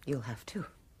 You'll have to.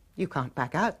 You can't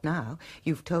back out now.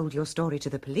 You've told your story to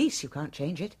the police. You can't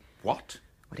change it. What?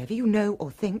 Whatever you know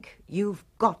or think, you've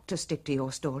got to stick to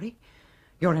your story.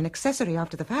 You're an accessory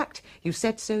after the fact. You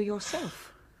said so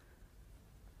yourself.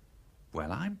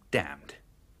 Well, I'm damned.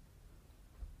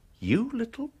 You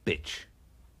little bitch.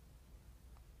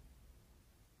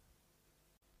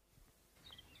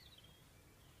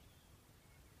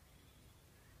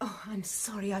 Oh, I'm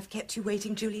sorry I've kept you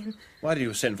waiting, Julian. Why do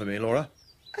you send for me, Laura?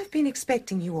 I've been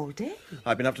expecting you all day.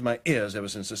 I've been up to my ears ever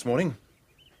since this morning.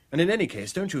 And in any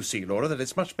case, don't you see, Laura, that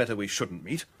it's much better we shouldn't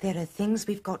meet? There are things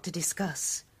we've got to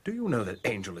discuss. Do you know that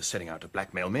Angel is setting out to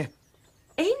blackmail me?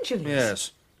 Angel is?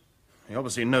 Yes. He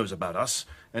obviously knows about us,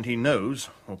 and he knows,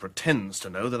 or pretends to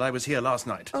know, that I was here last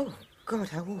night. Oh, God,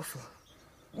 how awful.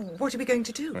 What are we going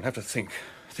to do? I'll have to think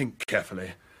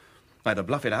carefully. Either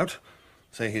bluff it out,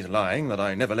 say he's lying, that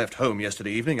I never left home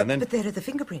yesterday evening, and then... But there are the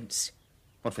fingerprints.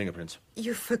 What fingerprints?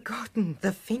 You've forgotten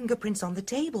the fingerprints on the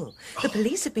table. The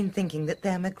police have been thinking that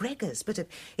they're McGregor's, but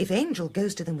if Angel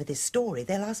goes to them with his story,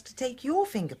 they'll ask to take your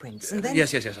fingerprints, and then...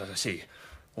 Yes, I see.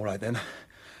 All right, then.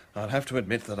 I'll have to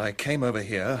admit that I came over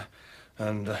here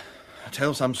and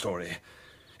tell some story.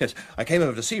 Yes, I came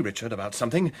over to see Richard about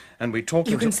something, and we talked...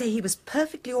 You can say he was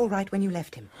perfectly all right when you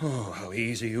left him. Oh, how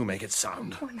easy you make it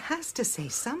sound. One has to say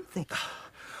something.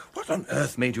 What on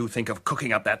earth made you think of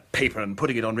cooking up that paper and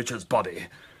putting it on Richard's body?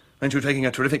 Aren't you taking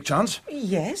a terrific chance?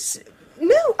 Yes.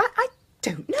 No, I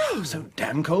don't know. So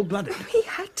damn cold-blooded. He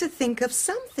had to think of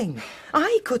something.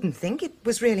 I couldn't think. It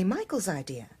was really Michael's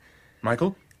idea.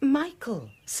 Michael? Michael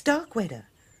Starkweather.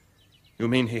 You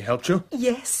mean he helped you?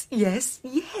 Yes.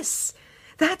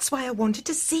 That's why I wanted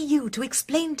to see you, to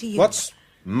explain to you. What's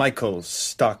Michael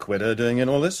Starkweather doing in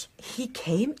all this? He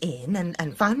came in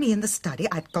and found me in the study.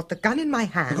 I'd got the gun in my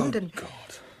hand and... God.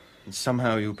 And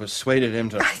somehow you persuaded him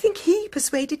to... I think he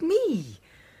persuaded me.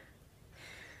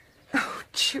 Oh,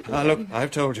 Julian. Ah, look,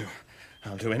 I've told you.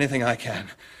 I'll do anything I can.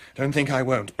 Don't think I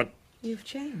won't, but... You've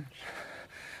changed.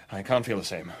 I can't feel the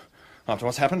same. After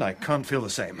what's happened, I can't feel the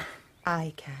same.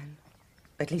 I can.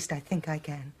 At least I think I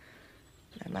can.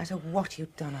 No matter what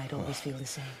you'd done, I'd always feel the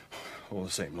same. All the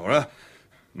same, Laura.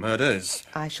 Murder is...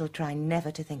 I shall try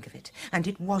never to think of it. And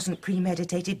it wasn't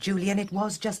premeditated, Julian. It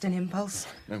was just an impulse.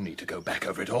 No need to go back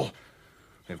over it all.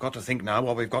 We've got to think now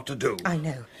what we've got to do. I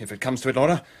know. If it comes to it,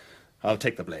 Laura, I'll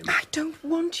take the blame. I don't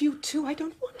want you to. I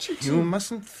don't want you to. You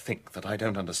mustn't think that I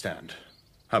don't understand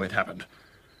how it happened.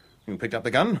 You picked up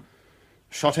the gun,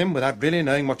 shot him without really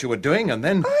knowing what you were doing, and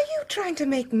then... Are you trying to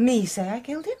make me say I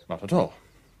killed him? Not at all.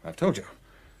 I've told you.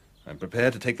 I'm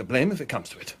prepared to take the blame if it comes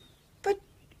to it. But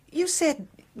you said...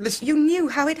 Listen. You knew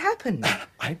how it happened.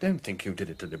 I don't think you did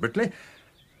it deliberately.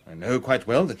 I know quite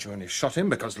well that you only shot him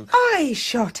because... I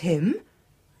shot him?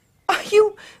 Are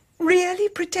you really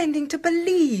pretending to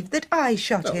believe that I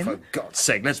shot him? For God's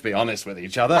sake, let's be honest with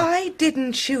each other. I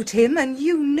didn't shoot him, and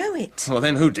you know it. Well,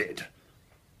 then who did?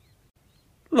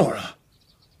 Laura,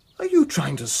 are you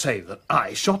trying to say that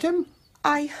I shot him?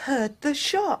 I heard the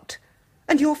shot.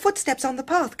 And your footsteps on the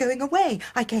path going away.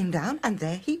 I came down, and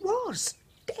there he was,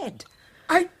 dead.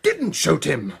 I didn't shoot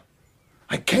him.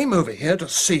 I came over here to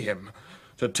see him,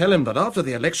 to tell him that after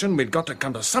the election we'd got to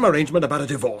come to some arrangement about a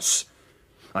divorce.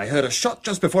 I heard a shot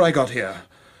just before I got here.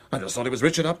 I just thought it was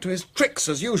Richard up to his tricks,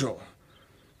 as usual.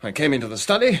 I came into the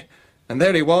study, and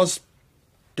there he was,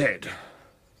 dead.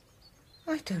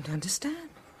 I don't understand.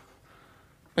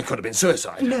 It could have been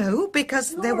suicide. No,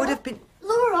 because there would have been...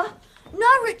 Laura,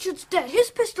 now Richard's dead.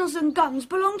 His pistols and guns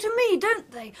belong to me,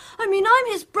 don't they? I mean,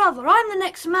 I'm his brother. I'm the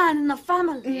next man in the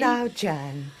family. Now,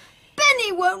 Jan.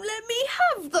 Benny won't let me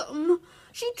have them.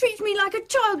 She treats me like a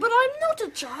child, but I'm not a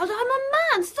child. I'm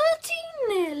a man, 13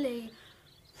 nearly.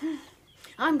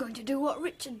 I'm going to do what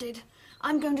Richard did.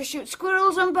 I'm going to shoot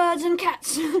squirrels and birds and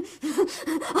cats.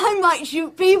 I might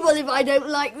shoot people if I don't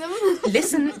like them.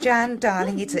 Listen, Jan,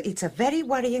 darling, it's a very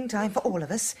worrying time for all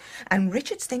of us, and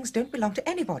Richard's things don't belong to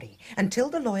anybody until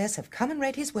the lawyers have come and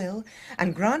read his will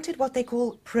and granted what they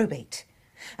call probate.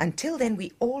 Until then,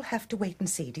 we all have to wait and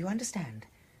see. Do you understand?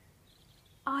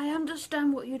 I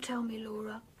understand what you tell me,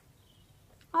 Laura.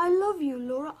 I love you,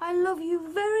 Laura. I love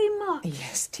you very much.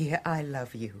 Yes, dear, I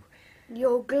love you.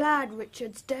 You're glad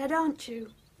Richard's dead, aren't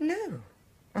you? No,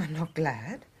 I'm not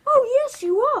glad. Oh, yes,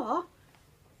 you are.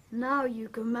 Now you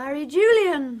can marry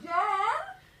Julian.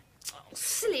 Oh,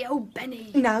 silly old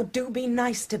Benny. Now, do be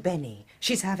nice to Benny.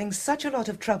 She's having such a lot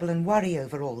of trouble and worry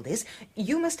over all this.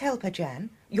 You must help her, Jan.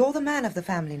 You're the man of the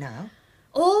family now.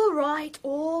 All right,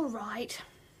 all right.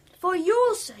 For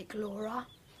your sake, Laura.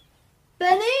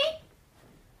 Benny?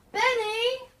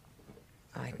 Benny?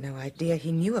 I'd no idea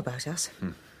he knew about us.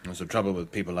 That's the trouble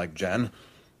with people like Jan.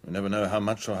 You never know how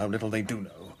much or how little they do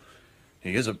know.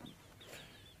 He gets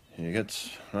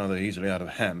rather easily out of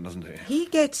hand, doesn't he? He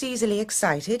gets easily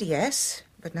excited, yes.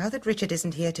 But now that Richard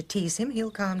isn't here to tease him,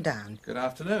 he'll calm down. Good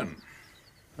afternoon.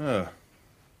 Oh.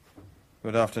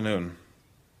 Good afternoon.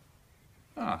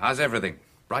 Oh, how's everything?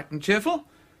 Bright and cheerful?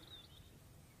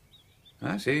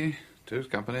 I see. Two's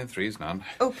company and three's none.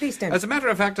 Oh, please don't. As a matter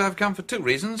of fact, I've come for 2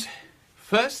 reasons.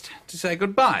 First, to say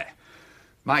goodbye.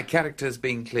 My character's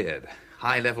been cleared.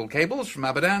 High-level cables from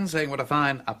Abadan saying what a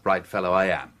fine, upright fellow I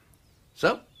am.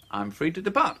 So, I'm free to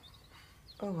depart.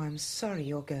 Oh, I'm sorry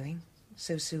you're going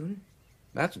so soon.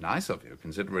 That's nice of you,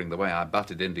 considering the way I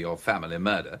butted into your family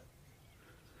murder.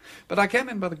 But I came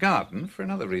in by the garden for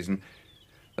another reason.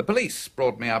 The police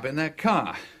brought me up in their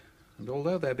car. And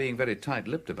although they're being very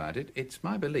tight-lipped about it, it's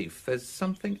my belief there's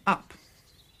something up.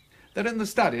 They're in the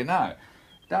study now.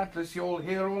 Doubtless you'll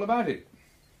hear all about it.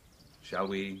 Shall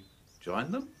we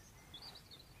join them?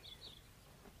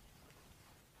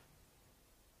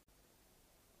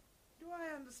 Do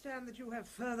I understand that you have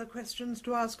further questions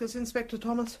to ask us, Inspector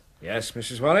Thomas? Yes,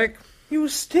 Mrs. Warwick. You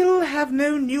still have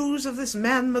no news of this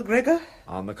man McGregor?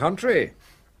 On the contrary.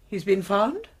 He's been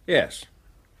found? Yes.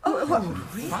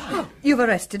 Oh, you've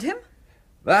arrested him?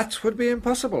 That would be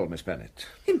impossible, Miss Bennet.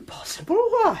 Impossible?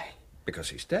 Why? Because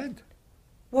he's dead.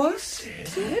 Was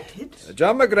dead?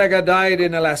 John McGregor died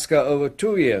in Alaska over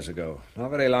 2 years ago,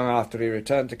 not very long after he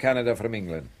returned to Canada from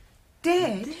England.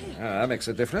 Dead? That makes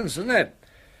a difference, doesn't it?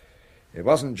 It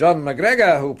wasn't John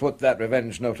McGregor who put that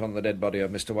revenge note on the dead body of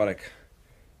Mr. Warwick.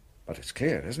 But it's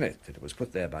clear, isn't it, that it was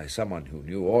put there by someone who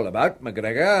knew all about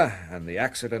McGregor and the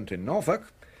accident in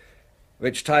Norfolk,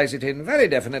 which ties it in very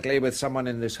definitely with someone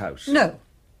in this house. No.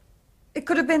 It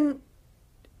could have been...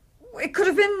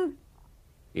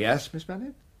 Yes, Miss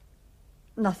Bennet?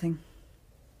 Nothing.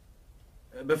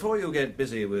 Before you get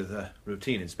busy with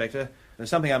routine, Inspector, there's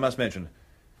something I must mention.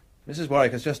 Mrs.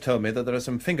 Warwick has just told me that there are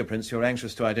some fingerprints you're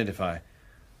anxious to identify.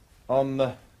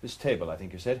 On this table, I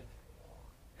think you said.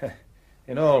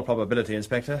 In all probability,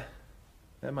 Inspector,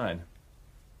 they're mine.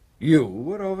 You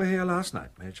were over here last night,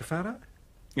 Major Farrar?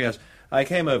 Yes, I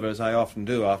came over, as I often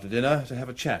do after dinner, to have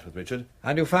a chat with Richard.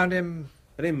 And you found him...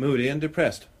 very moody and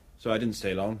depressed, so I didn't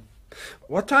stay long.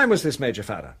 What time was this, Major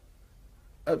Farrar?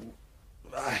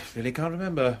 I really can't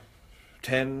remember.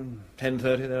 10:30,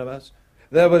 thereabouts.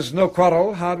 There was no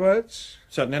quarrel, hard words?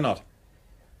 Certainly not.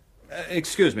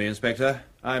 Excuse me, Inspector.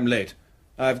 I'm late.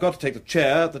 I've got to take the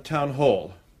chair at the town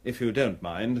hall, if you don't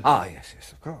mind. Ah,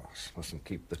 yes, of course. Mustn't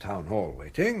keep the town hall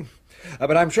waiting.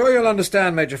 But I'm sure you'll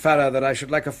understand, Major Farrar, that I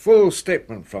should like a full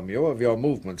statement from you of your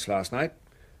movements last night.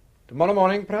 Tomorrow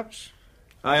morning, perhaps?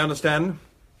 I understand.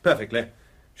 Perfectly.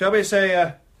 Shall we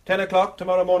say 10 o'clock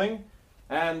tomorrow morning?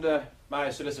 And my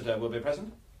solicitor will be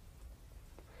present?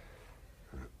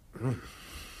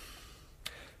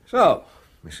 So,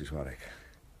 Mrs. Warwick,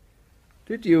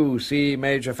 did you see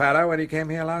Major Farrar when he came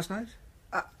here last night?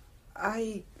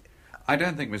 I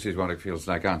don't think Mrs. Warwick feels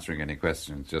like answering any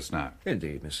questions just now.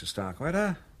 Indeed, Mr.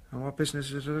 Starkweather. And what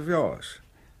business is it of yours?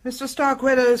 Mr.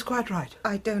 Starkweather is quite right.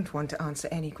 I don't want to answer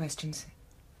any questions.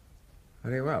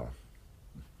 Very well.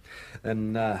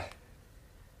 Then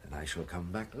I shall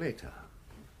come back later.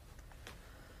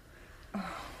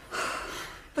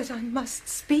 But I must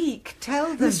speak.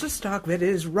 Tell them. Mr. Starkweather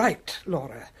is right,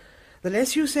 Laura. The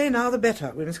less you say now, the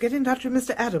better. We must get in touch with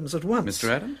Mr. Adams at once. Mr.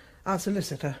 Adams? Our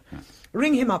solicitor.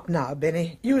 Ring him up now,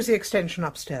 Benny. Use the extension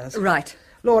upstairs. Right.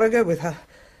 Laura, go with her.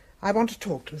 I want to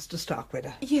talk to Mr.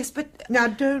 Starkweather. Yes, but... Now,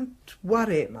 don't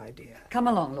worry, my dear. Come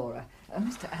along, Laura.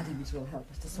 Mr. Adams will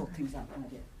help us to sort things out, my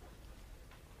dear.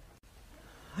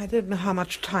 I don't know how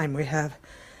much time we have.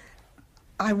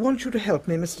 I want you to help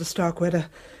me, Mr. Starkweather.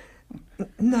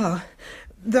 Now,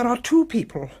 there are 2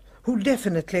 people who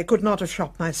definitely could not have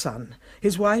shot my son,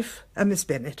 his wife and Miss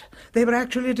Bennet. They were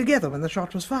actually together when the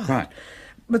shot was fired. Right.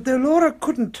 But though Laura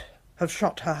couldn't have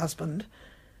shot her husband,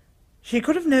 she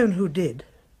could have known who did.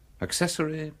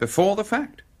 Accessory before the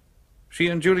fact? She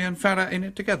and Julian Farrar in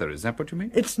it together, is that what you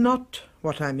mean? It's not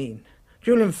what I mean.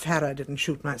 Julian Farrar didn't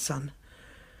shoot my son.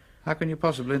 How can you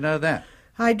possibly know that?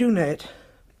 I do know it.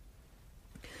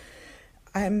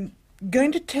 I'm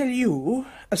going to tell you,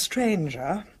 a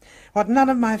stranger, what none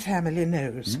of my family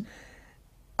knows.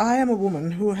 I am a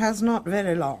woman who has not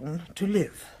very long to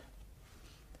live.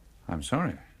 I'm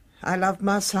sorry. I loved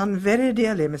my son very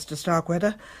dearly, Mr.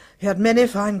 Starkweather. He had many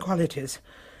fine qualities.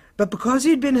 But because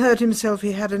he'd been hurt himself,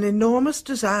 he had an enormous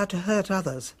desire to hurt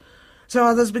others. So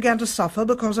others began to suffer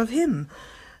because of him.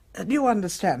 Do you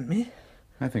understand me?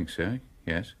 I think so,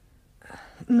 yes.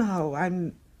 No,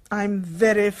 I'm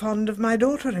very fond of my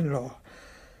daughter-in-law.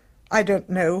 I don't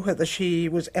know whether she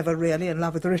was ever really in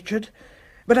love with Richard,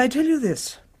 but I tell you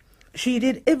this. She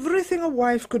did everything a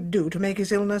wife could do to make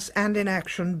his illness and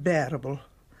inaction bearable.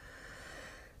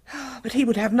 But he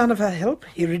would have none of her help.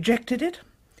 He rejected it.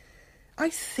 I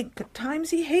think at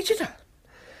times he hated her.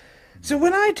 So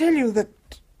when I tell you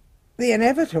that the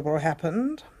inevitable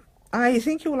happened, I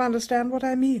think you will understand what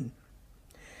I mean.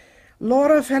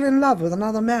 Laura fell in love with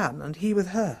another man, and he with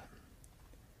her.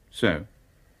 So?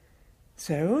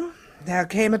 So there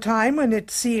came a time when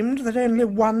it seemed that only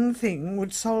one thing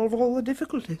would solve all the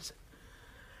difficulties.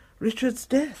 Richard's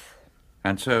death.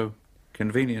 And so,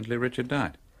 conveniently, Richard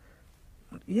died?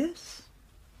 Yes.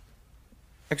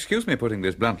 Excuse me putting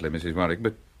this bluntly, Mrs. Warwick,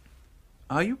 but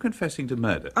are you confessing to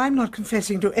murder? I'm not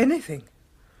confessing to anything.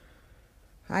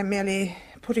 I'm merely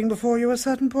putting before you a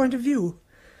certain point of view.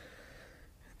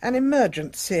 An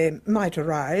emergency might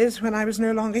arise when I was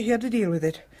no longer here to deal with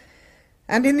it.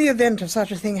 And in the event of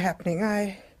such a thing happening,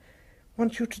 I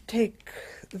want you to take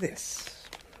this.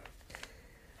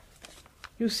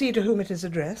 You see to whom it is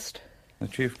addressed? The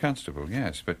Chief Constable,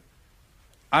 yes, but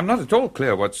I'm not at all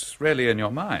clear what's really in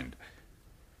your mind.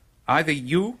 Either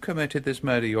you committed this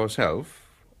murder yourself,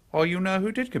 or you know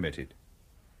who did commit it.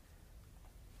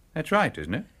 That's right,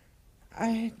 isn't it?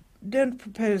 I don't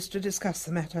propose to discuss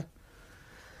the matter.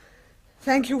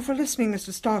 Thank you for listening,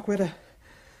 Mr. Starkweather.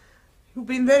 You've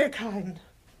been very kind.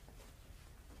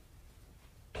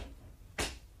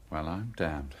 Well, I'm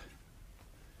damned.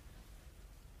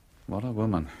 What a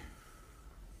woman.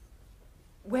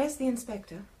 Where's the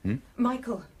inspector? Hmm?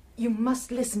 Michael, you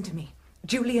must listen to me.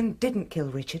 Julian didn't kill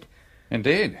Richard.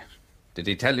 Indeed. Did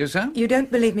he tell you so? You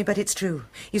don't believe me, but it's true.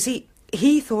 You see,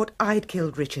 he thought I'd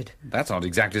killed Richard. That's not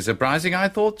exactly surprising. I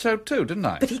thought so too, didn't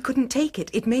I? But he couldn't take it.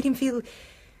 It made him feel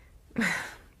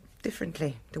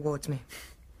differently towards me.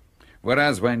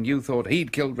 Whereas when you thought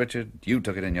he'd killed Richard, you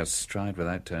took it in your stride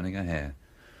without turning a hair.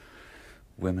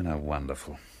 Women are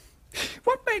wonderful.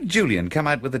 What made Julian come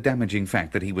out with the damaging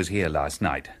fact that he was here last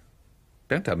night?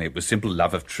 Don't tell me it was simple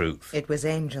love of truth. It was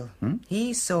Angel.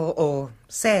 He saw, or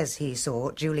says he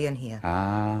saw, Julian here.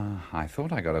 Ah, I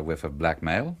thought I got a whiff of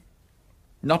blackmail.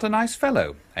 Not a nice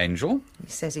fellow, Angel. He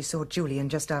says he saw Julian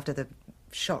just after the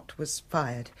shot was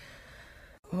fired.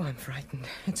 Oh, I'm frightened.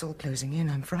 It's all closing in.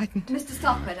 I'm frightened. Mr.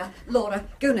 Starkweather, Laura,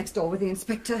 go next door with the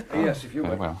inspector. Yes, if you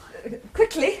Very will. well.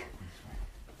 Quickly.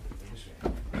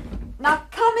 Now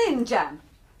come in, Jan.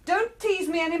 Don't tease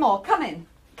me any more. Come in.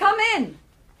 Come in.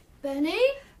 Benny?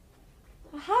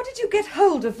 How did you get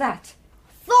hold of that?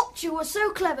 Thought you were so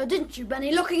clever, didn't you,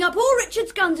 Benny, looking up all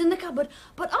Richard's guns in the cupboard.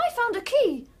 But I found a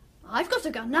key. I've got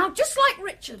a gun now, just like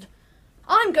Richard.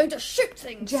 I'm going to shoot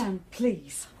things. Jan,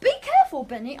 please. Be careful,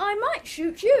 Benny. I might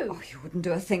shoot you. Oh, you wouldn't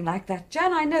do a thing like that,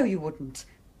 Jan. I know you wouldn't.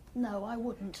 No, I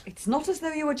wouldn't. It's not as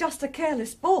though you were just a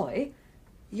careless boy.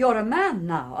 You're a man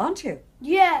now, aren't you?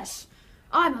 Yes,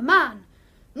 I'm a man.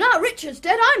 Now Richard's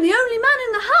dead, I'm the only man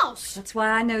in the house. That's why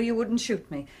I know you wouldn't shoot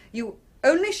me. You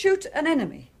only shoot an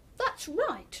enemy. That's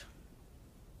right.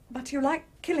 But you like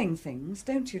killing things,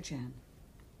 don't you, Jan?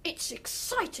 It's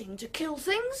exciting to kill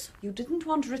things. You didn't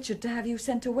want Richard to have you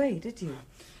sent away, did you?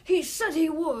 He said he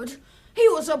would. He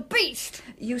was a beast.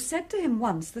 You said to him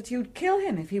once that you'd kill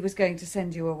him if he was going to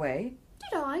send you away.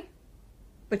 Did I?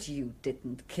 But you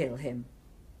didn't kill him.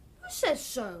 Who says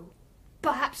so?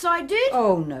 Perhaps I did.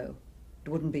 Oh, no. It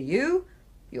wouldn't be you.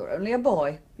 You're only a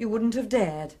boy. You wouldn't have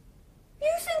dared.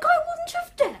 You think I wouldn't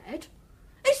have dared?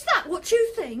 Is that what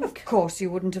you think? Of course you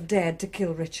wouldn't have dared to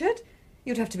kill Richard.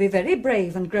 You'd have to be very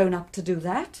brave and grown up to do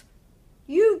that.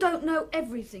 You don't know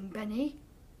everything, Benny.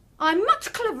 I'm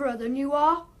much cleverer than you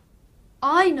are.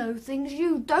 I know things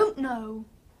you don't know.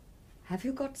 Have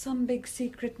you got some big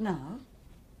secret now?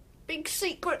 Big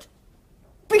secret.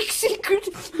 Big secret.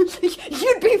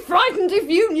 You'd be frightened if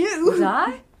you knew. Would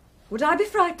I? Would I be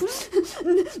frightened?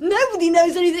 Nobody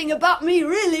knows anything about me,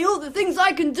 really, or the things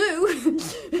I can do.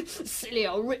 Silly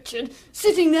old Richard,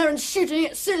 sitting there and shooting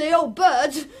at silly old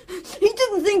birds. He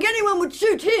didn't think anyone would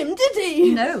shoot him, did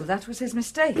he? No, that was his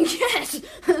mistake. Yes,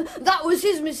 that was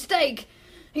his mistake.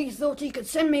 He thought he could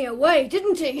send me away,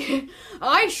 didn't he?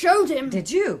 I showed him.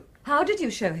 Did you? How did you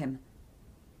show him?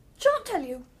 Shan't tell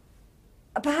you.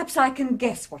 Perhaps I can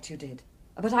guess what you did,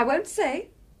 but I won't say.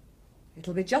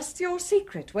 It'll be just your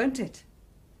secret, won't it?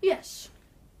 Yes,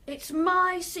 it's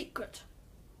my secret.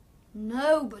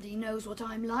 Nobody knows what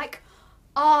I'm like.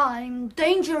 I'm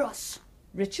dangerous.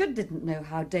 Richard didn't know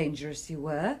how dangerous you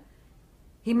were.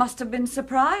 He must have been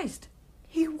surprised.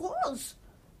 He was.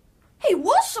 He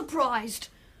was surprised.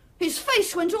 His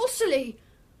face went all silly.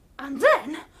 And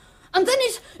then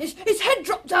his head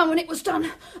dropped down when it was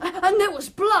done. And there was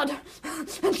blood.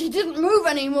 And he didn't move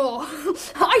anymore.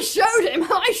 I showed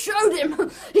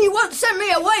him. He won't send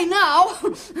me away now.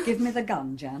 Give me the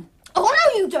gun, Jan. Oh,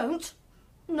 no, you don't.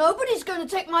 Nobody's going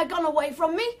to take my gun away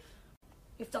from me.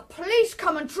 If the police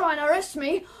come and try and arrest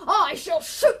me, I shall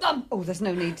shoot them. Oh, there's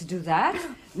no need to do that.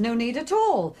 No need at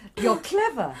all. You're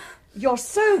clever. You're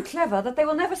so clever that they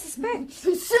will never suspect.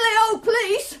 Silly old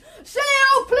police! Silly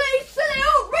old police! Silly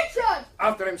old Richard!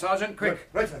 After him, Sergeant, quick.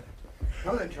 Right, sir.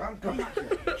 Now then, John, come back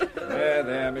here.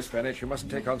 There, Miss Bennett, you mustn't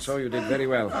take on so. You did very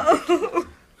well. Oh,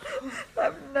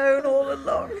 I've known all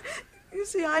along. You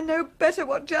see, I know better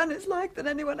what Jan is like than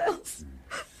anyone else.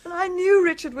 And I knew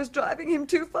Richard was driving him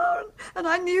too far, and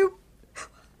I've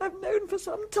known for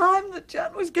some time that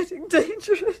Jan was getting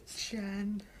dangerous.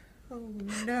 Jan. Oh,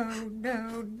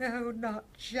 no, not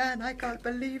Jan. I can't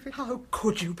believe it. How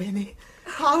could you, Benny?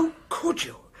 How could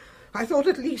you? I thought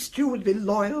at least you would be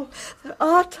loyal. There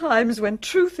are times when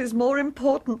truth is more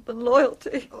important than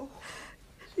loyalty. Oh.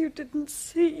 You didn't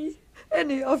see,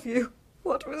 any of you,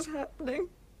 what was happening.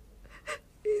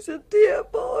 He's a dear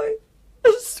boy,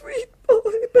 a sweet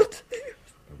boy, but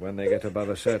when they get above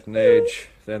a certain age,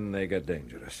 then they get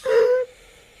dangerous.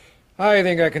 I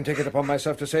think I can take it upon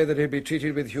myself to say that he'll be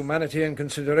treated with humanity and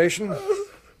consideration.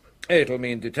 It'll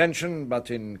mean detention,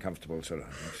 but in comfortable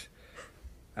surroundings.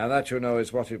 And that, you know,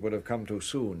 is what it would have come to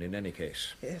soon in any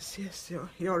case. Yes,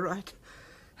 you're right.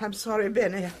 I'm sorry,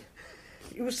 Benny.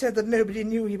 You said that nobody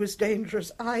knew he was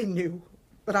dangerous. I knew.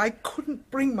 But I couldn't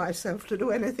bring myself to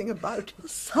do anything about it.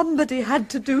 Somebody had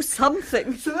to do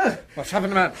something. Sir! What's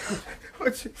happened, man? Oh,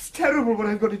 it's terrible what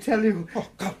I've got to tell you. Oh,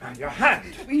 God, man, your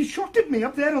hand! He shot at me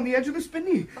up there on the edge of the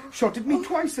spinney. Shot at me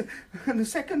twice, and the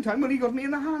second time when he got me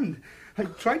in the hand. I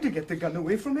tried to get the gun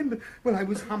away from him, but, well, I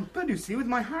was hampered, you see, with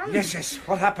my hand. Yes,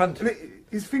 what happened?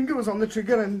 His finger was on the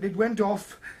trigger and it went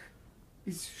off.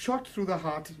 He's shot through the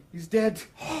heart. He's dead.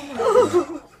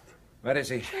 Where is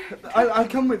he? I'll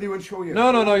come with you and show you.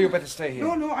 No, you better stay here.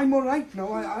 No, I'm all right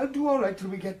now. I'll do all right till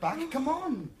we get back. Come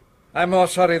on. I'm more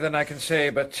sorry than I can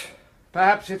say, but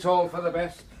perhaps it's all for the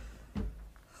best.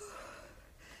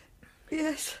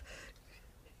 Yes,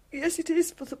 it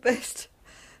is for the best.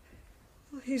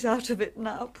 He's out of it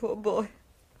now, poor boy.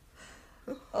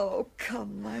 Oh,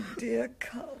 come, my dear,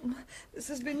 come. This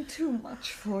has been too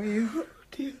much for you. Oh,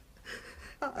 dear.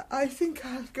 I think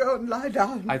I'll go and lie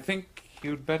down. I think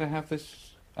you'd better have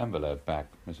this envelope back,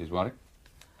 Mrs. Warwick.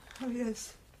 Oh,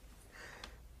 yes.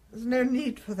 There's no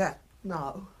need for that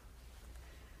now.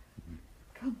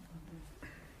 Come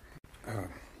on.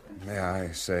 May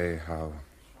I say how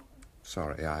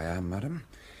sorry I am, madam?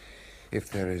 If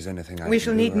there is anything I We can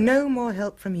shall do, need no more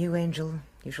help from you, Angel.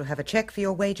 You shall have a cheque for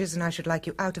your wages, and I should like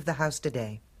you out of the house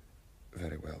today.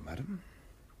 Very well, madam.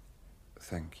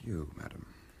 Thank you, madam.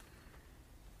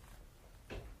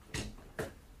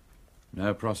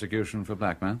 No prosecution for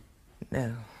blackmail?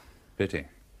 No. Pity.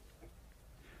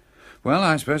 Well,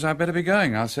 I suppose I'd better be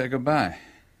going. I'll say goodbye.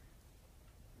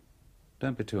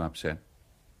 Don't be too upset.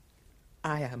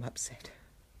 I am upset.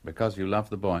 Because you love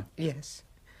the boy? Yes.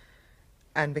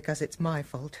 And because it's my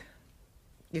fault.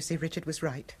 You see, Richard was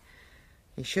right.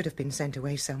 He should have been sent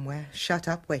away somewhere, shut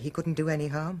up where he couldn't do any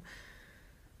harm.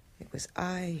 It was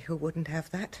I who wouldn't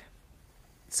have that.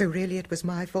 So really it was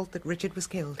my fault that Richard was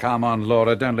killed. Come on,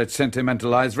 Laura, don't let's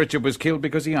sentimentalise. Richard was killed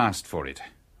because he asked for it.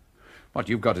 What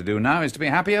you've got to do now is to be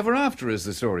happy ever after, as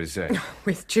the stories say.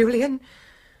 With Julian?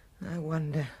 I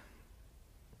wonder.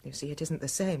 You see, it isn't the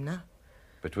same now.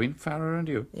 Between Farrer and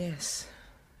you? Yes.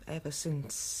 Ever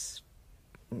since...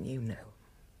 you know.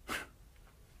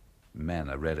 Men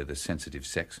are rarely the sensitive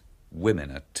sex.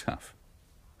 Women are tough.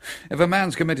 If a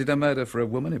man's committed a murder for a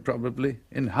woman, it probably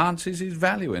enhances his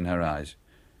value in her eyes.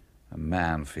 A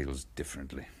man feels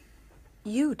differently.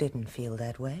 You didn't feel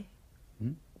that way.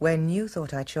 Hmm? When you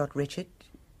thought I'd shot Richard,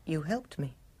 you helped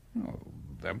me. Oh,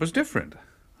 that was different.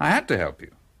 I had to help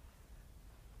you.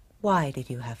 Why did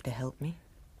you have to help me?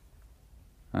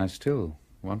 I still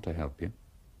want to help you.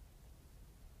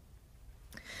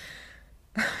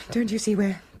 Don't you see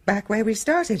we're back where we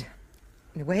started?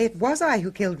 In a way, it was I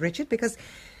who killed Richard because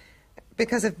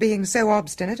of being so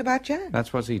obstinate about Jan.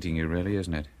 That's what's eating you, really,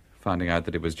 isn't it? Finding out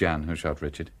that it was Jan who shot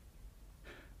Richard.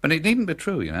 But it needn't be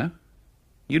true, you know.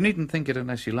 You needn't think it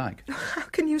unless you like. How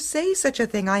can you say such a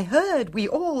thing? I heard. We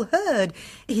all heard.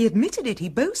 He admitted it. He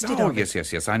boasted Oh, of it.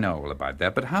 yes, I know all about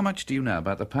that. But how much do you know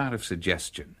about the power of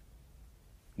suggestion?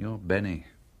 Your Benny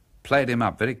played him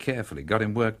up very carefully, got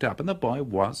him worked up, and the boy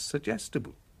was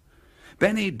suggestible.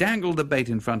 Benny dangled the bait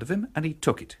in front of him, and he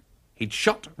took it. He'd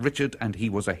shot Richard, and he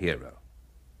was a hero.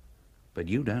 But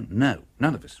you don't know,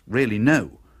 none of us really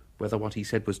know, whether what he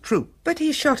said was true. But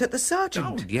he shot at the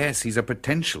sergeant. Oh, yes, he's a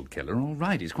potential killer, all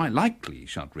right. It's quite likely he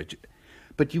shot Richard.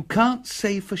 But you can't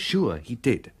say for sure he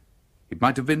did. It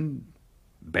might have been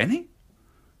Benny,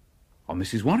 or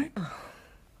Mrs. Warwick,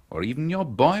 or even your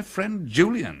boyfriend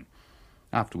Julian,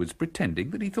 afterwards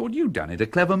pretending that he thought you'd done it, a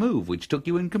clever move which took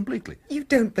you in completely. You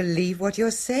don't believe what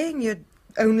you're saying. You're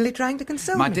only trying to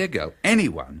console me. My dear girl,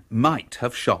 anyone might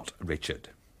have shot Richard.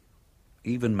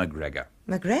 Even MacGregor.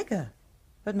 MacGregor?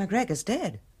 But MacGregor's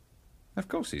dead. Of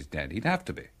course he's dead. He'd have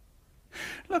to be.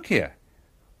 Look here.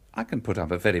 I can put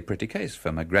up a very pretty case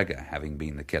for MacGregor having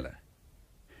been the killer.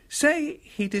 Say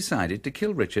he decided to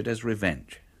kill Richard as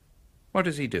revenge. What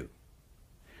does he do?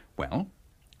 Well,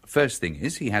 first thing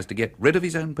is he has to get rid of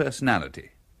his own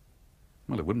personality.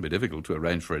 Well, it wouldn't be difficult to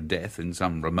arrange for a death in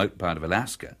some remote part of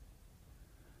Alaska.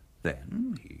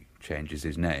 Then he changes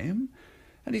his name,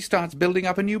 and he starts building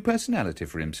up a new personality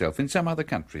for himself in some other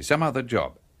country, some other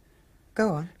job. Go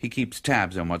on. He keeps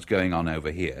tabs on what's going on over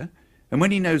here, and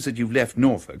when he knows that you've left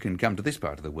Norfolk and come to this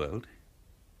part of the world,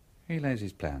 he lays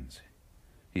his plans.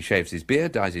 He shaves his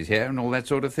beard, dyes his hair, and all that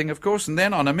sort of thing, of course, and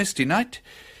then, on a misty night,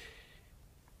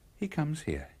 he comes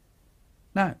here.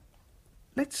 Now,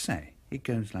 let's say it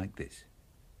goes like this.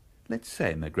 Let's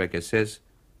say MacGregor says,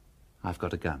 I've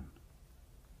got a gun,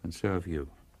 and so have you.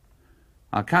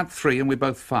 I'll count 3 and we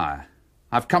both fire.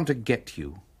 I've come to get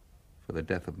you for the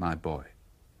death of my boy.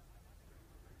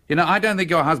 You know, I don't think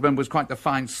your husband was quite the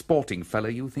fine sporting fellow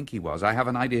you think he was. I have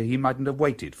an idea he mightn't have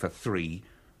waited for 3.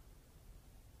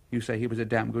 You say he was a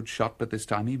damn good shot, but this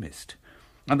time he missed.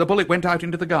 And the bullet went out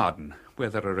into the garden, where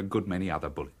there are a good many other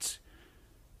bullets.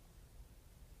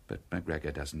 But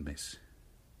MacGregor doesn't miss.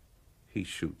 He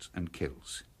shoots and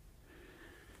kills.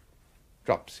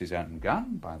 Drops his own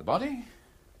gun by the body,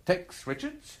 takes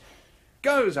Richard's,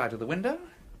 goes out of the window,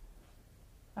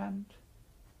 and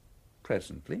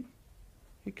presently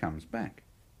he comes back.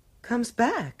 Comes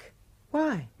back?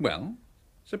 Why? Well,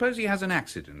 suppose he has an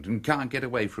accident and can't get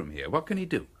away from here. What can he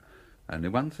do? Only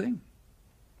one thing.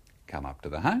 Come up to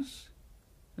the house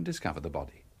and discover the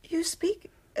body. You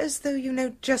speak as though you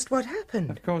know just what happened.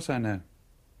 Of course I know.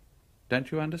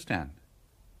 Don't you understand?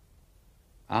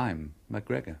 I'm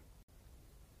MacGregor.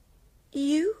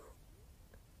 You?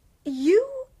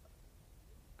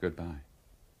 Goodbye,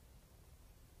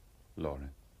 Laura.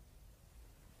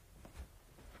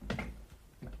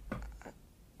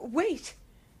 Wait,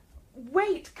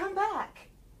 come back.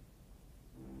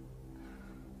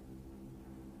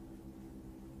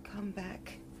 Come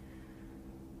back.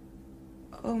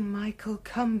 Oh, Michael,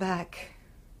 come back.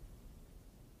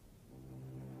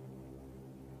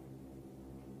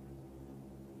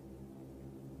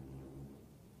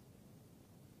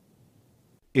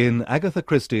 In Agatha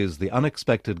Christie's The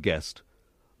Unexpected Guest,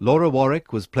 Laura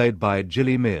Warwick was played by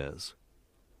Gilly Mears,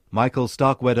 Michael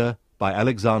Starkweather by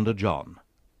Alexander John,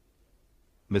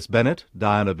 Miss Bennet,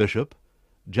 Diana Bishop,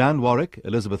 Jan Warwick,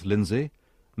 Elizabeth Lindsay,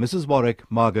 Mrs. Warwick,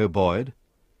 Margot Boyd,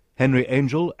 Henry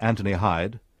Angel, Anthony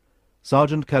Hyde,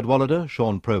 Sergeant Cadwallader,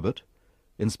 Sean Probert,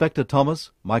 Inspector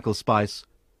Thomas, Michael Spice,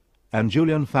 and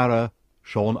Julian Farrer,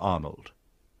 Sean Arnold.